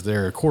fit? Is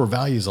their core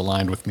values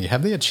aligned with me?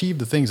 Have they achieved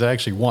the things I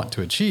actually want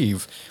to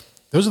achieve?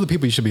 Those are the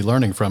people you should be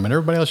learning from. And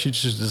everybody else, you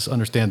should just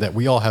understand that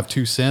we all have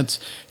 2 cents.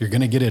 You're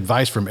going to get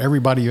advice from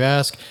everybody you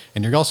ask,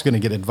 and you're also going to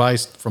get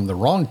advice from the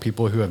wrong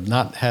people who have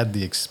not had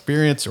the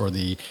experience or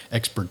the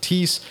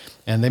expertise,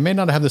 and they may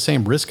not have the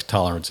same risk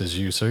tolerance as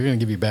you. So they're going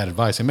to give you bad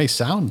advice. It may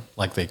sound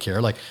like they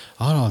care, like,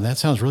 oh no, that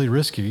sounds really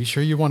risky. Are you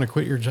sure you want to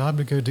quit your job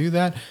to go do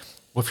that?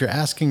 Well, if you're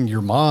asking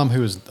your mom,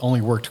 who has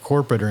only worked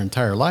corporate her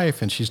entire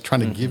life, and she's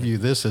trying to give you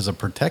this as a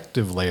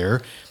protective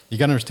layer, you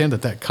got to understand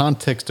that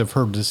context of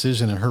her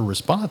decision and her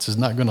response is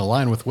not going to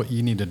align with what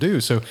you need to do.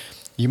 So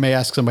You may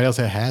ask somebody else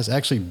that has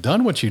actually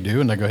done what you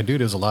do, and they go, hey,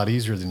 dude, it was a lot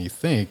easier than you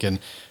think. And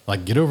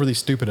like, get over these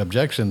stupid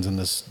objections and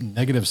this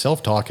negative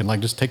self-talk and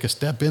like, just take a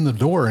step in the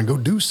door and go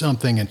do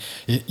something. And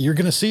you're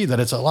going to see that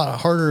it's a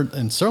lot harder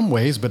in some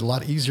ways, but a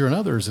lot easier in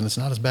others. And it's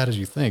not as bad as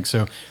you think.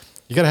 So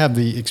you got to have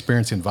the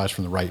experience and advice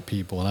from the right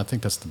people. And I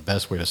think that's the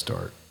best way to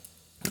start.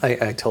 I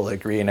totally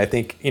agree. And I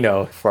think,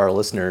 for our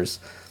listeners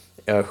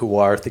who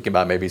are thinking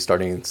about maybe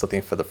starting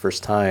something for the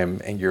first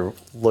time, and you're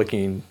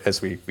looking,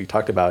 as we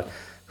talked about,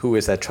 who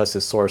is that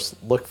trusted source,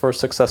 look for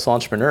successful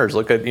entrepreneurs.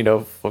 Look at,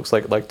 folks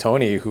like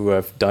Tony who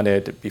have done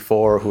it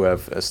before, who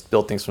have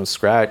built things from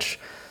scratch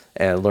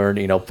and learned,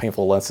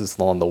 painful lessons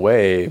along the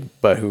way,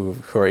 but who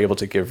are able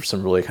to give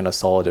some really kind of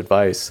solid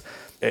advice.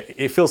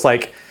 It feels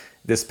like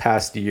this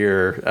past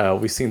year,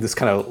 we've seen this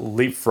kind of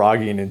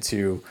leapfrogging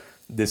into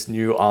this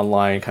new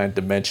online kind of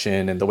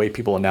dimension and the way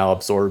people are now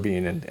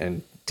absorbing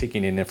and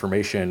taking in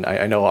information.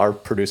 I know our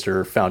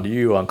producer found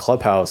you on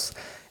Clubhouse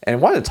and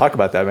wanted to talk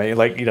about that, man.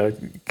 Like,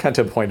 kind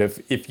of to a point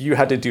of, if you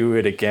had to do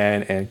it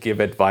again and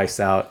give advice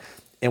out,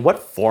 in what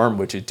form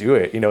would you do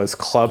it? Is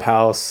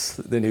Clubhouse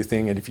the new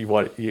thing? And if you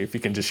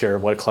can just share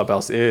what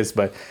Clubhouse is,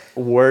 but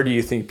where do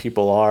you think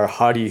people are?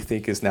 How do you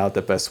think is now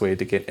the best way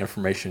to get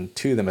information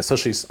to them,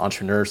 especially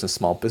entrepreneurs and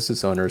small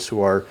business owners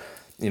who are,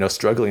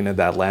 struggling in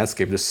that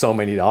landscape? There's so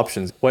many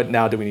options. What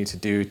now do we need to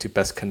do to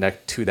best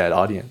connect to that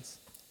audience?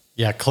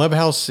 Yeah,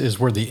 Clubhouse is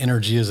where the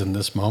energy is in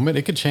this moment.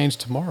 It could change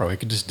tomorrow. It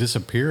could just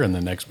disappear in the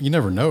next, you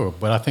never know.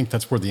 But I think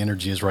that's where the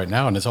energy is right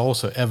now. And it's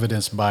also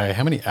evidenced by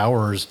how many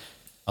hours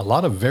a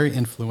lot of very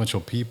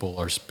influential people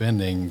are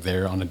spending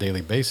there on a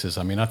daily basis.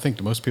 I mean, I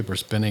think most people are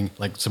spending,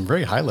 like some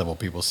very high level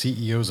people,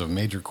 CEOs of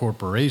major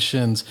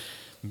corporations,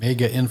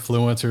 mega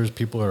influencers,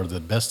 people are the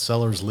best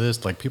sellers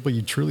list, like people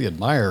you truly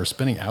admire are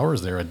spending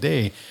hours there a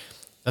day.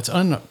 That's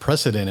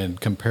unprecedented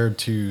compared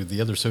to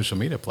the other social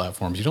media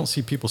platforms. You don't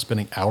see people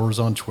spending hours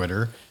on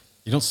Twitter.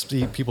 You don't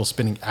see people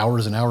spending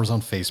hours and hours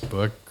on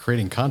Facebook,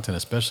 creating content,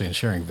 especially, and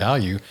sharing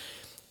value.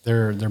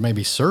 They're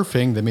maybe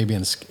surfing, they may be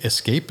in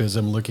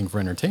escapism, looking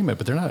for entertainment,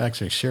 but they're not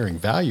actually sharing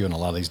value in a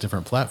lot of these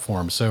different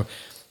platforms. So,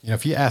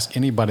 if you ask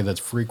anybody that's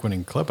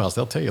frequenting Clubhouse,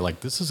 they'll tell you, like,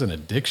 this is an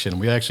addiction.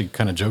 We actually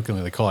kind of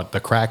jokingly call it the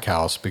crack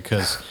house,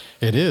 because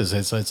it is.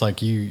 It's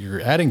like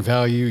you're adding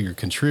value, you're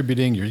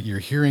contributing, you're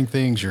hearing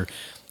things,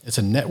 it's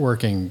a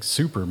networking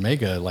super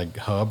mega like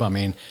hub. I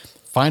mean,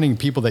 finding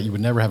people that you would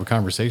never have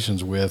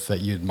conversations with that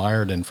you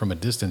admired, and from a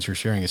distance, you're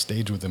sharing a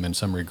stage with them in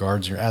some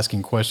regards. You're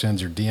asking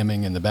questions, you're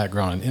DMing in the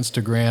background on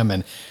Instagram,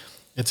 and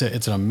it's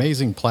an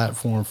amazing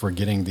platform for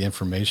getting the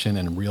information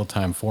in a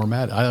real-time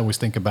format. I always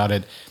think about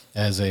it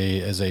as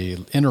a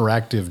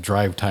interactive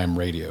drive time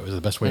radio is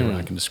the best way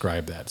I can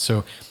describe that.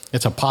 So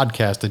it's a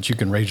podcast that you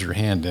can raise your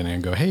hand in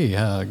and go, hey,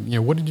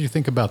 what did you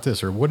think about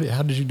this? Or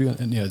how did you do it?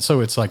 And,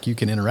 so it's like you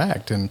can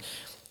interact, and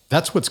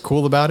that's what's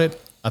cool about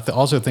it. I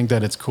also think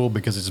that it's cool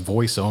because it's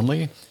voice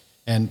only,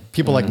 and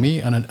people like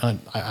me,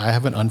 I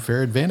have an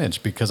unfair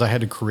advantage because I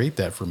had to create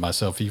that for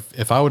myself.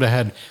 If I would have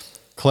had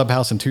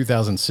Clubhouse in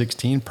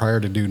 2016 prior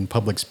to doing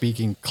public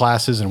speaking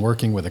classes and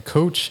working with a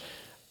coach,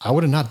 I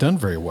would have not done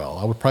very well.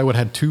 I would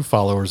have had 2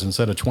 followers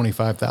instead of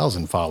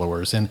 25,000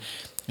 followers. And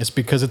it's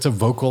because it's a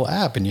vocal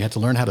app, and you have to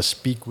learn how to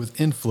speak with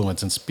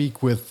influence and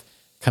speak with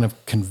kind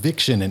of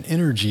conviction and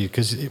energy,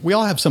 because we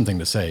all have something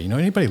to say.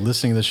 Anybody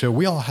listening to the show,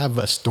 we all have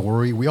a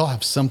story. We all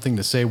have something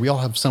to say. We all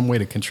have some way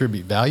to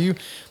contribute value.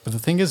 But the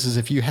thing is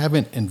if you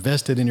haven't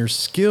invested in your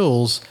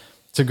skills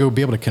to go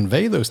be able to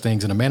convey those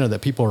things in a manner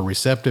that people are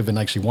receptive and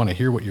actually want to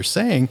hear what you're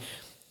saying,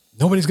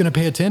 nobody's going to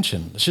pay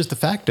attention. It's just the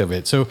fact of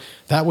it. So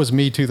that was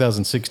me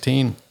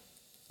 2016.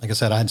 Like I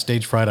said, I had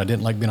stage fright. I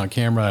didn't like being on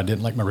camera. I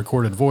didn't like my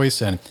recorded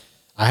voice. And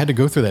I had to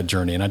go through that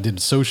journey, and I did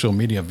social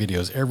media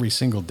videos every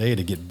single day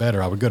to get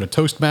better. I would go to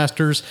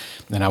Toastmasters,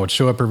 and I would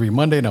show up every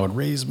Monday, and I would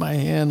raise my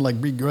hand like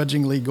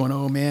begrudgingly going,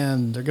 oh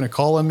man, they're going to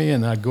call on me.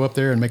 And I'd go up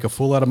there and make a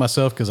fool out of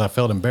myself because I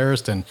felt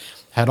embarrassed and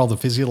had all the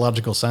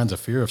physiological signs of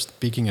fear of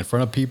speaking in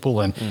front of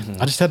people. And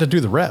I just had to do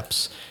the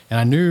reps. And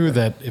I knew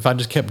that if I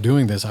just kept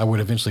doing this, I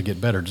would eventually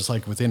get better, just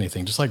like with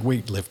anything, just like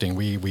weightlifting.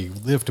 We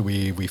lift,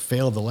 we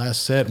failed the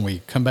last set, and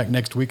we come back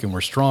next week and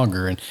we're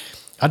stronger. And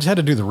I just had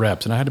to do the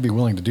reps, and I had to be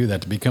willing to do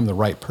that to become the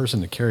right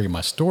person to carry my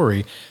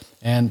story.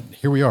 And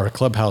here we are.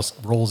 Clubhouse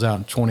rolls out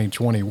in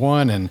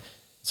 2021, and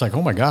it's like,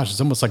 oh my gosh,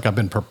 it's almost like I've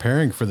been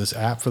preparing for this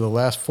app for the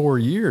last 4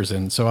 years.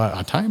 And so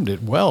I timed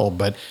it well.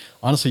 But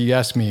honestly, you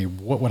asked me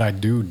what would I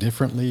do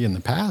differently in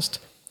the past?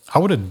 I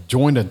would have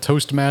joined a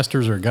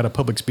Toastmasters or got a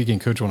public speaking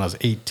coach when I was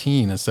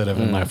 18 instead of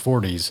in my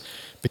 40s.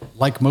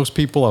 Like most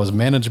people, I was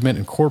management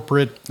and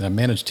corporate. I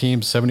managed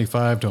teams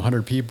 75 to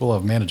 100 people.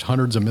 I've managed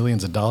hundreds of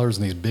millions of dollars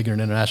in these big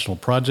international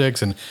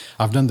projects. And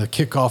I've done the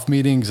kickoff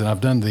meetings, and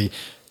I've done the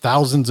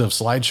thousands of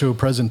slideshow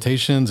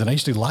presentations. And I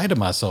used to lie to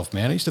myself,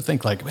 man. I used to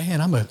think like, man,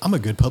 I'm a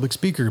good public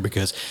speaker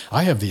because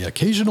I have the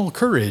occasional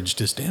courage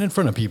to stand in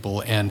front of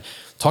people and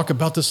talk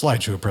about the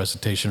slideshow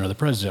presentation or the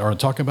president, or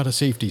talk about a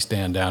safety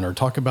stand down, or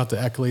talk about the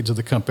accolades of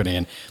the company.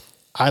 And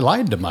I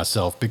lied to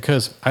myself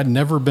because I'd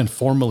never been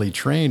formally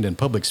trained in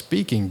public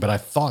speaking, but I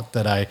thought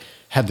that I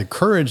had the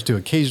courage to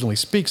occasionally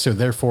speak. So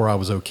therefore I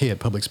was okay at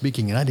public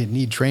speaking and I didn't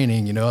need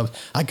training.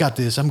 I got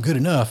this, I'm good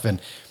enough.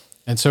 And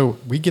so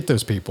we get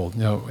those people,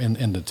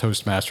 in the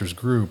Toastmasters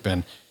group.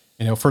 And,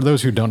 for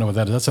those who don't know what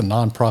that is, that's a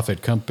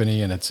nonprofit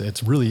company and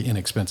it's really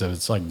inexpensive.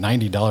 It's like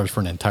 $90 for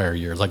an entire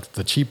year. It's like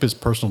the cheapest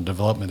personal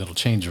development that'll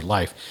change your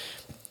life.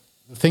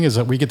 The thing is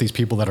that we get these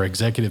people that are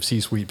executive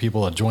C-suite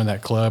people that join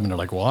that club and they're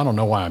like, well, I don't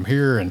know why I'm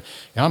here. And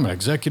I'm an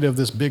executive of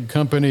this big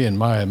company and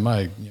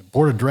my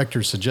board of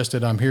directors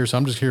suggested I'm here. So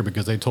I'm just here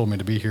because they told me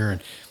to be here.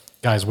 And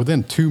guys,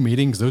 within 2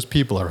 meetings, those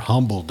people are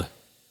humbled.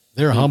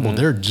 They're humbled.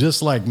 They're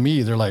just like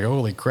me. They're like,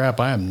 holy crap,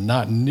 I am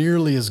not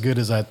nearly as good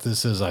as I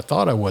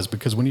thought I was.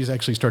 Because when you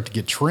actually start to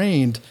get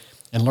trained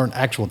and learn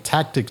actual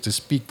tactics to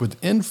speak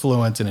with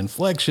influence and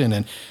inflection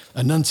and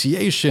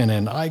enunciation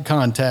and eye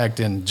contact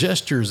and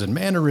gestures and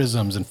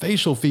mannerisms and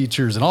facial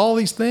features and all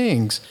these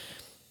things,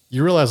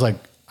 you realize like,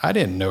 I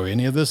didn't know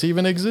any of this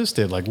even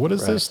existed. Like, what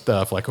is this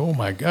stuff? Like, oh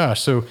my gosh.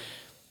 So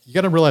you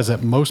got to realize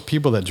that most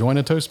people that join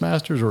a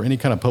Toastmasters or any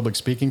kind of public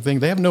speaking thing,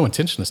 they have no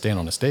intention to stand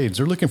on a stage.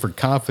 They're looking for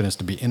confidence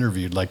to be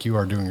interviewed like you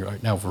are doing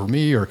right now for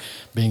me, or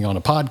being on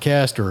a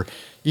podcast, or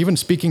even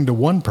speaking to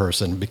one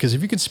person. Because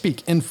if you can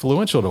speak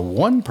influential to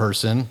one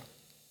person,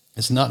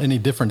 it's not any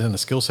different than the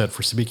skill set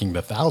for speaking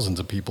to thousands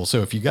of people.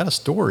 So if you got a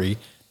story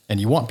and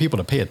you want people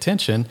to pay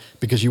attention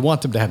because you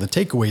want them to have the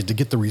takeaways to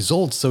get the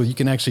results so you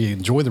can actually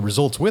enjoy the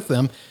results with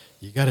them,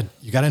 you got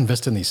to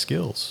invest in these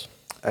skills.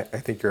 I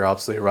think you're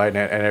absolutely right,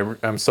 and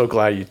I'm so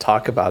glad you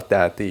talk about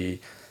that. The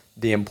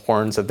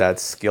importance of that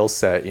skill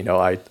set.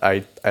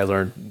 I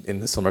learned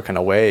in a similar kind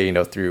of way.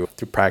 Through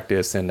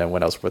practice, and then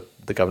when I was with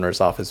the governor's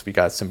office, we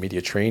got some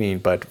media training.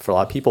 But for a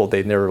lot of people,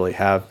 they never really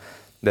have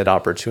that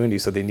opportunity,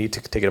 so they need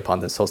to take it upon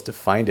themselves to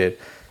find it.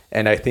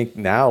 And I think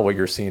now what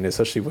you're seeing,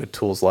 especially with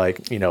tools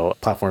like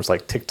platforms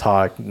like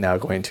TikTok, now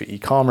going to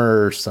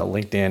e-commerce,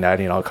 LinkedIn,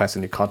 adding all kinds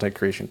of new content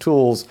creation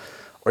tools,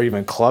 or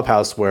even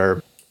Clubhouse,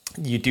 where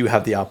you do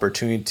have the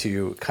opportunity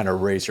to kind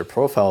of raise your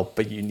profile,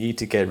 but you need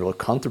to get real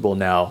comfortable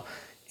now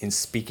in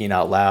speaking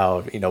out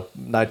loud,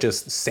 not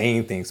just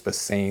saying things, but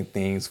saying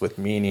things with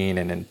meaning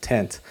and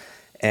intent.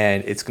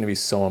 And it's going to be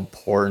so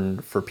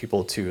important for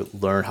people to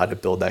learn how to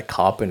build that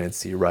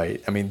competency,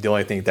 right? I mean, the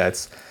only thing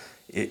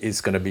is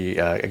going to be,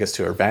 I guess,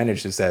 to our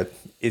advantage is that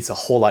it's a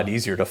whole lot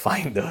easier to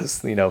find those.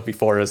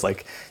 Before it was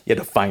like you had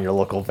to find your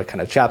local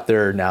kind of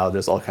chapter. Now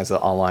there's all kinds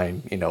of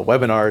online,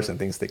 webinars and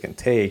things they can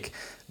take.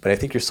 But I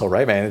think you're so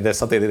right, man. That's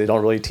something that they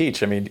don't really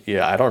teach. I mean,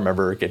 I don't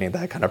remember getting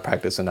that kind of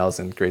practice when I was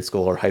in grade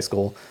school or high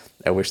school.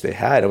 I wish they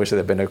had. I wish there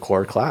had been a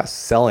core class.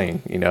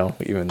 Selling,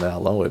 even that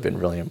alone would have been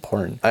really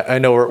important. I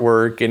know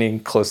we're getting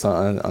close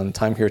on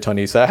time here,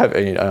 Tony. So I have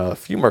a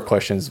few more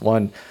questions.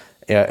 One,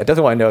 I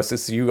definitely want to know,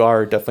 since you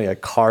are definitely a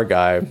car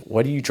guy,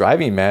 what are you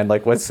driving, man?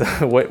 Like,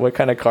 what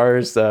kind of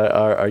cars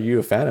are you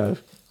a fan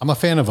of? I'm a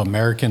fan of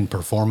American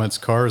performance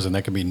cars, and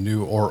that can be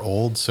new or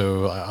old.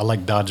 So I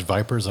like Dodge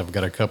Vipers. I've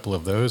got a couple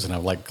of those, and I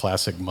like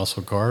classic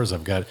muscle cars.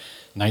 I've got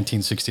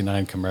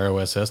 1969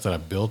 Camaro SS that I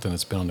built, and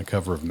it's been on the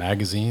cover of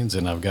magazines.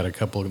 And I've got a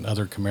couple of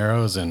other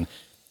Camaros, and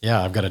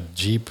I've got a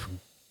Jeep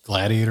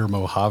Gladiator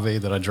Mojave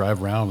that I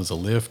drive around as a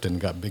lift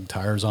and got big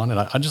tires on it.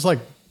 I just like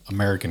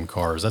American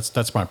cars.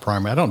 That's my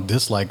primary. I don't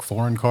dislike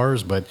foreign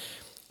cars, but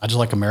I just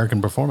like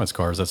American performance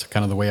cars. That's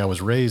kind of the way I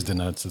was raised, and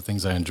that's the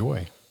things I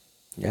enjoy.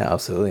 Yeah,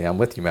 absolutely. I'm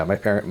with you, man.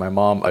 My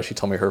mom, she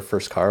told me her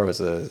first car was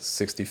a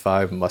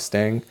 65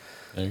 Mustang,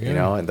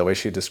 and the way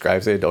she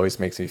describes it always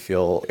makes me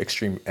feel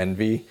extreme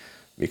envy,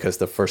 because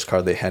the first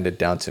car they handed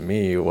down to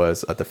me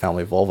was the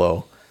family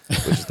Volvo,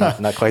 which is not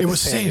quite it the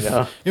was same.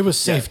 Safe. It was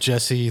safe,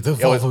 Jesse. The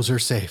Volvos are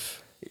safe.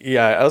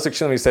 Yeah, I was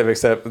extremely safe,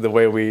 except the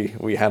way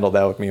we handled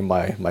that with me and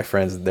my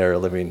friends there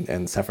living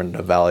in San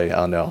Fernando Valley.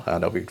 I don't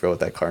know. We drove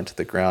that car into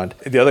the ground.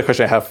 The other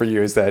question I have for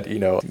you is that,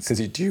 since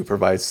you do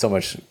provide so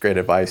much great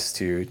advice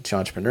to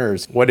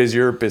entrepreneurs, what is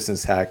your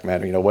business hack,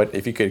 man? What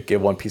if you could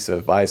give one piece of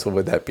advice, what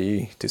would that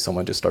be to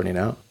someone just starting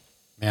out?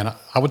 Man,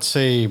 I would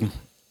say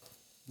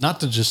not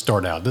to just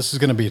start out. This is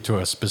going to be to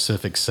a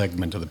specific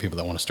segment of the people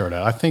that want to start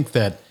out. I think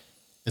that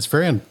it's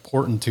very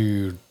important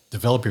to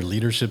develop your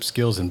leadership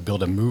skills and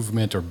build a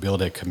movement or build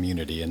a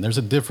community. And there's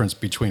a difference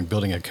between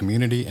building a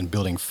community and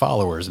building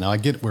followers. Now, I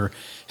get we're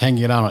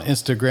hanging out on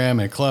Instagram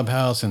and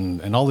Clubhouse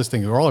and all these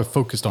things. We're all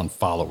focused on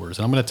followers.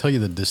 And I'm going to tell you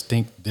the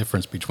distinct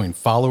difference between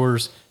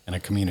followers and a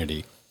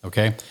community.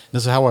 Okay?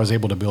 This is how I was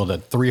able to build a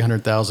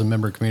 300,000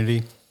 member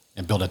community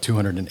and build a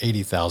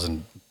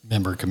 280,000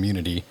 member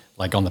community,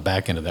 like on the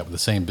back end of that with the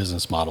same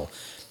business model.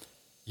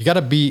 You got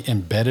to be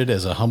embedded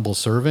as a humble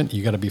servant.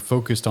 You got to be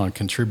focused on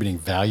contributing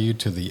value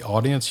to the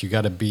audience. You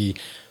got to be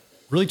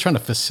really trying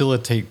to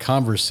facilitate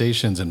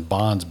conversations and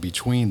bonds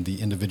between the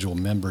individual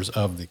members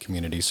of the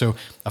community. So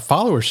a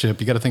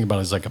followership, you got to think about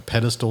it as like a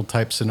pedestal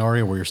type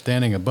scenario where you're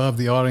standing above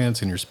the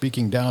audience and you're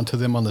speaking down to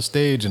them on the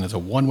stage, and it's a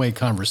one-way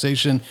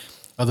conversation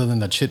other than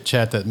the chit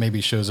chat that maybe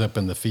shows up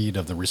in the feed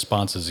of the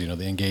responses,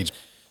 the engaged.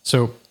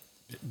 So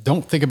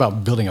don't think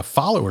about building a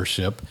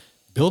followership.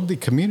 build the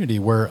community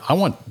where I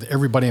want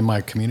everybody in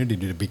my community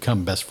to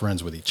become best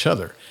friends with each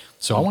other.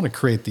 So I want to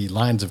create the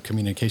lines of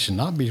communication,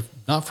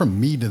 not from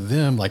me to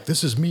them, like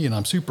this is me and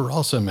I'm super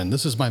awesome and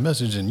this is my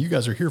message and you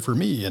guys are here for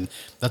me, and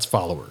that's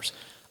followers.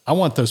 I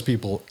want those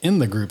people in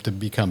the group to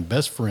become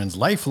best friends,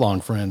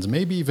 lifelong friends,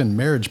 maybe even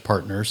marriage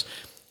partners.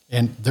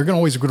 And they're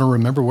always going to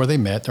remember where they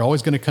met. They're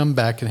always going to come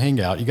back and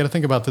hang out. You got to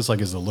think about this like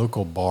as a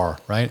local bar,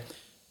 right?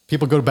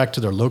 People go back to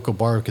their local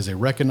bar because they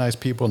recognize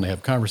people and they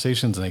have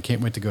conversations and they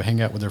can't wait to go hang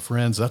out with their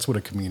friends. That's what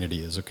a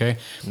community is, okay?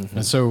 Mm-hmm.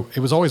 And so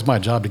it was always my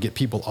job to get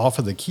people off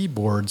of the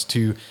keyboards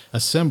to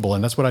assemble.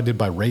 And that's what I did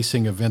by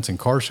racing events and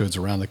car shows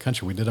around the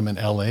country. We did them in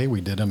LA, we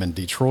did them in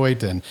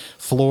Detroit and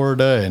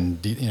Florida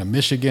and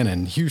Michigan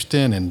and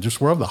Houston and just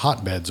wherever the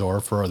hotbeds are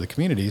for the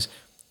communities.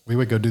 We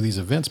would go do these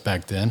events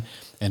back then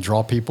and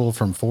draw people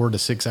from 4 to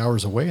 6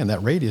 hours away in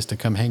that radius to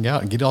come hang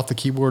out and get off the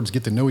keyboards,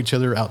 get to know each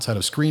other outside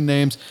of screen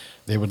names.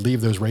 They would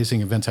leave those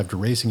racing events after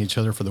racing each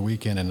other for the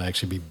weekend and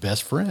actually be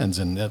best friends.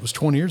 And that was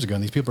 20 years ago,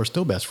 and these people are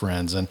still best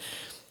friends. And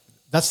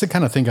that's the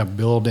kind of thing I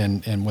build.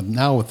 And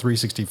now with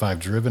 365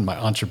 Driven, my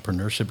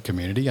entrepreneurship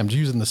community, I'm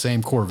using the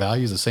same core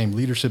values, the same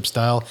leadership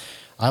style.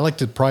 I like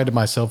to pride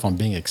myself on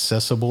being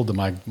accessible to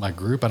my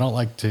group. I don't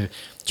like to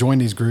join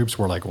these groups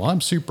where like, well, I'm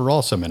super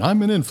awesome and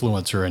I'm an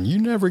influencer and you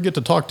never get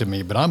to talk to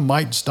me, but I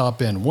might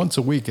stop in once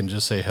a week and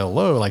just say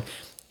hello. Like,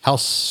 how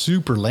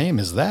super lame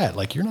is that?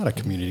 Like, you're not a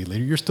community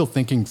leader. You're still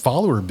thinking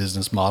follower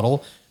business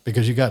model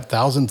because you got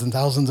thousands and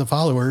thousands of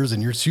followers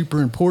and you're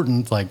super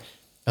important. Like,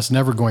 that's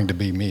never going to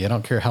be me. I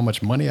don't care how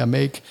much money I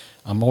make.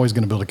 I'm always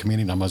going to build a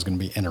community and I'm always going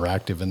to be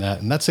interactive in that.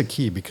 And that's a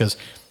key, because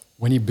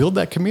when you build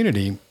that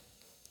community,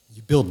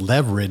 you build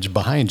leverage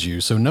behind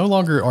you. So no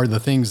longer are the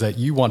things that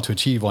you want to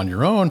achieve on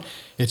your own.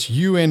 It's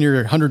you and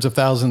your hundreds of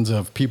thousands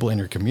of people in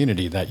your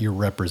community that you're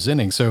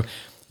representing. So,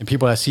 and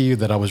people I see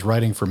that I was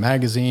writing for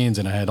magazines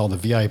and I had all the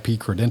VIP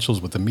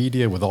credentials with the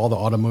media, with all the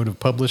automotive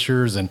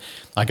publishers. And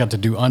I got to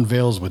do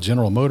unveils with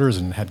General Motors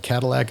and had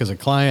Cadillac as a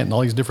client and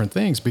all these different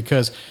things,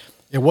 because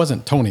it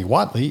wasn't Tony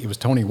Whatley. It was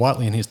Tony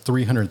Whatley and his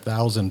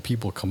 300,000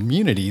 people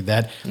community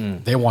that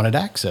they wanted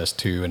access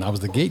to. And I was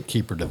the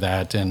gatekeeper to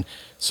that. And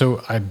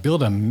so I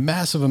built a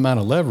massive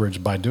amount of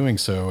leverage by doing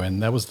so.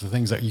 And that was the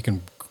things that you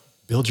can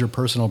build your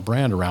personal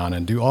brand around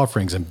and do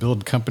offerings and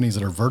build companies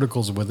that are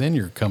verticals within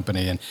your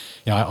company. And,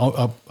 you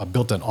know, I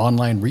built an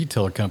online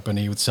retail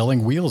company with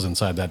selling wheels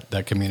inside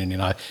that community.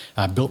 And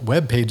I built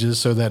web pages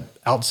so that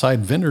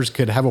outside vendors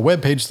could have a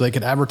web page so they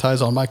could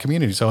advertise on my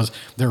community. So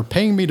they were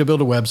paying me to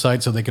build a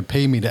website so they could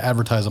pay me to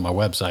advertise on my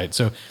website.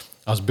 So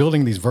I was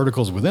building these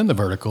verticals within the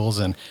verticals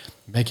and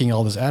making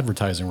all this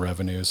advertising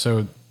revenue.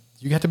 So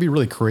you have to be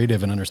really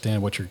creative and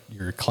understand what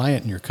your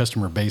client and your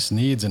customer base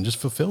needs and just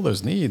fulfill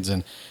those needs.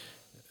 And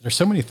there's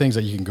so many things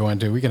that you can go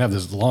into. We can have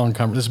this long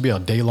this would be a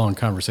day-long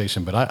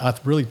conversation, but I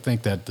really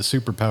think that the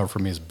superpower for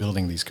me is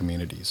building these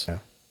communities.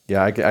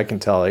 Yeah, I can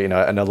tell, you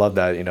know, and I love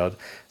that, you know,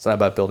 it's not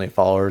about building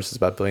followers, it's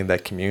about building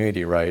that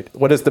community, right?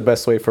 What is the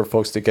best way for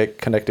folks to get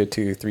connected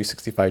to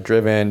 365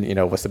 Driven? You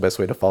know, what's the best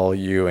way to follow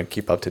you and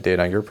keep up to date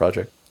on your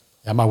project?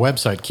 At my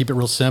website, keep it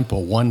real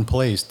simple, one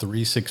place,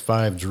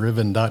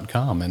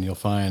 365driven.com, and you'll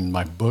find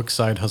my book,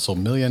 Side Hustle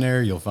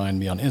Millionaire. You'll find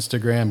me on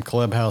Instagram,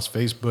 Clubhouse,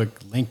 Facebook,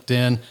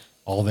 LinkedIn,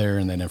 all there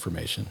in that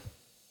information.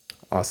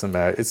 Awesome,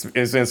 Matt.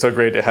 It's been so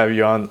great to have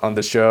you on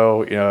the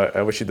show. You know,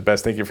 I wish you the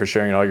best. Thank you for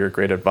sharing all your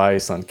great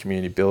advice on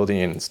community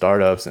building and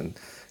startups and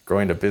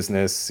growing a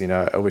business. You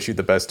know, I wish you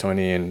the best,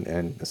 Tony,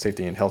 and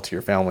safety and health to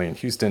your family in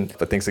Houston.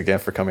 But thanks again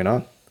for coming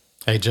on.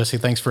 Hey, Jesse,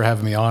 thanks for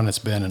having me on. It's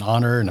been an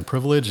honor and a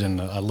privilege, and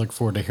I look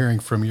forward to hearing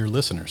from your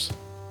listeners.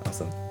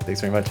 Awesome.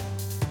 Thanks very much.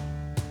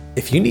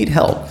 If you need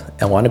help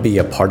and want to be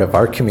a part of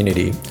our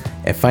community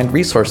and find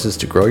resources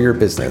to grow your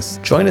business,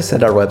 join us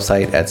at our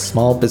website at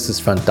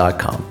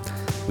smallbusinessfront.com.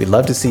 We'd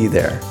love to see you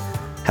there.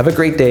 Have a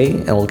great day,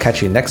 and we'll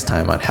catch you next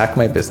time on Hack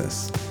My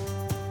Business.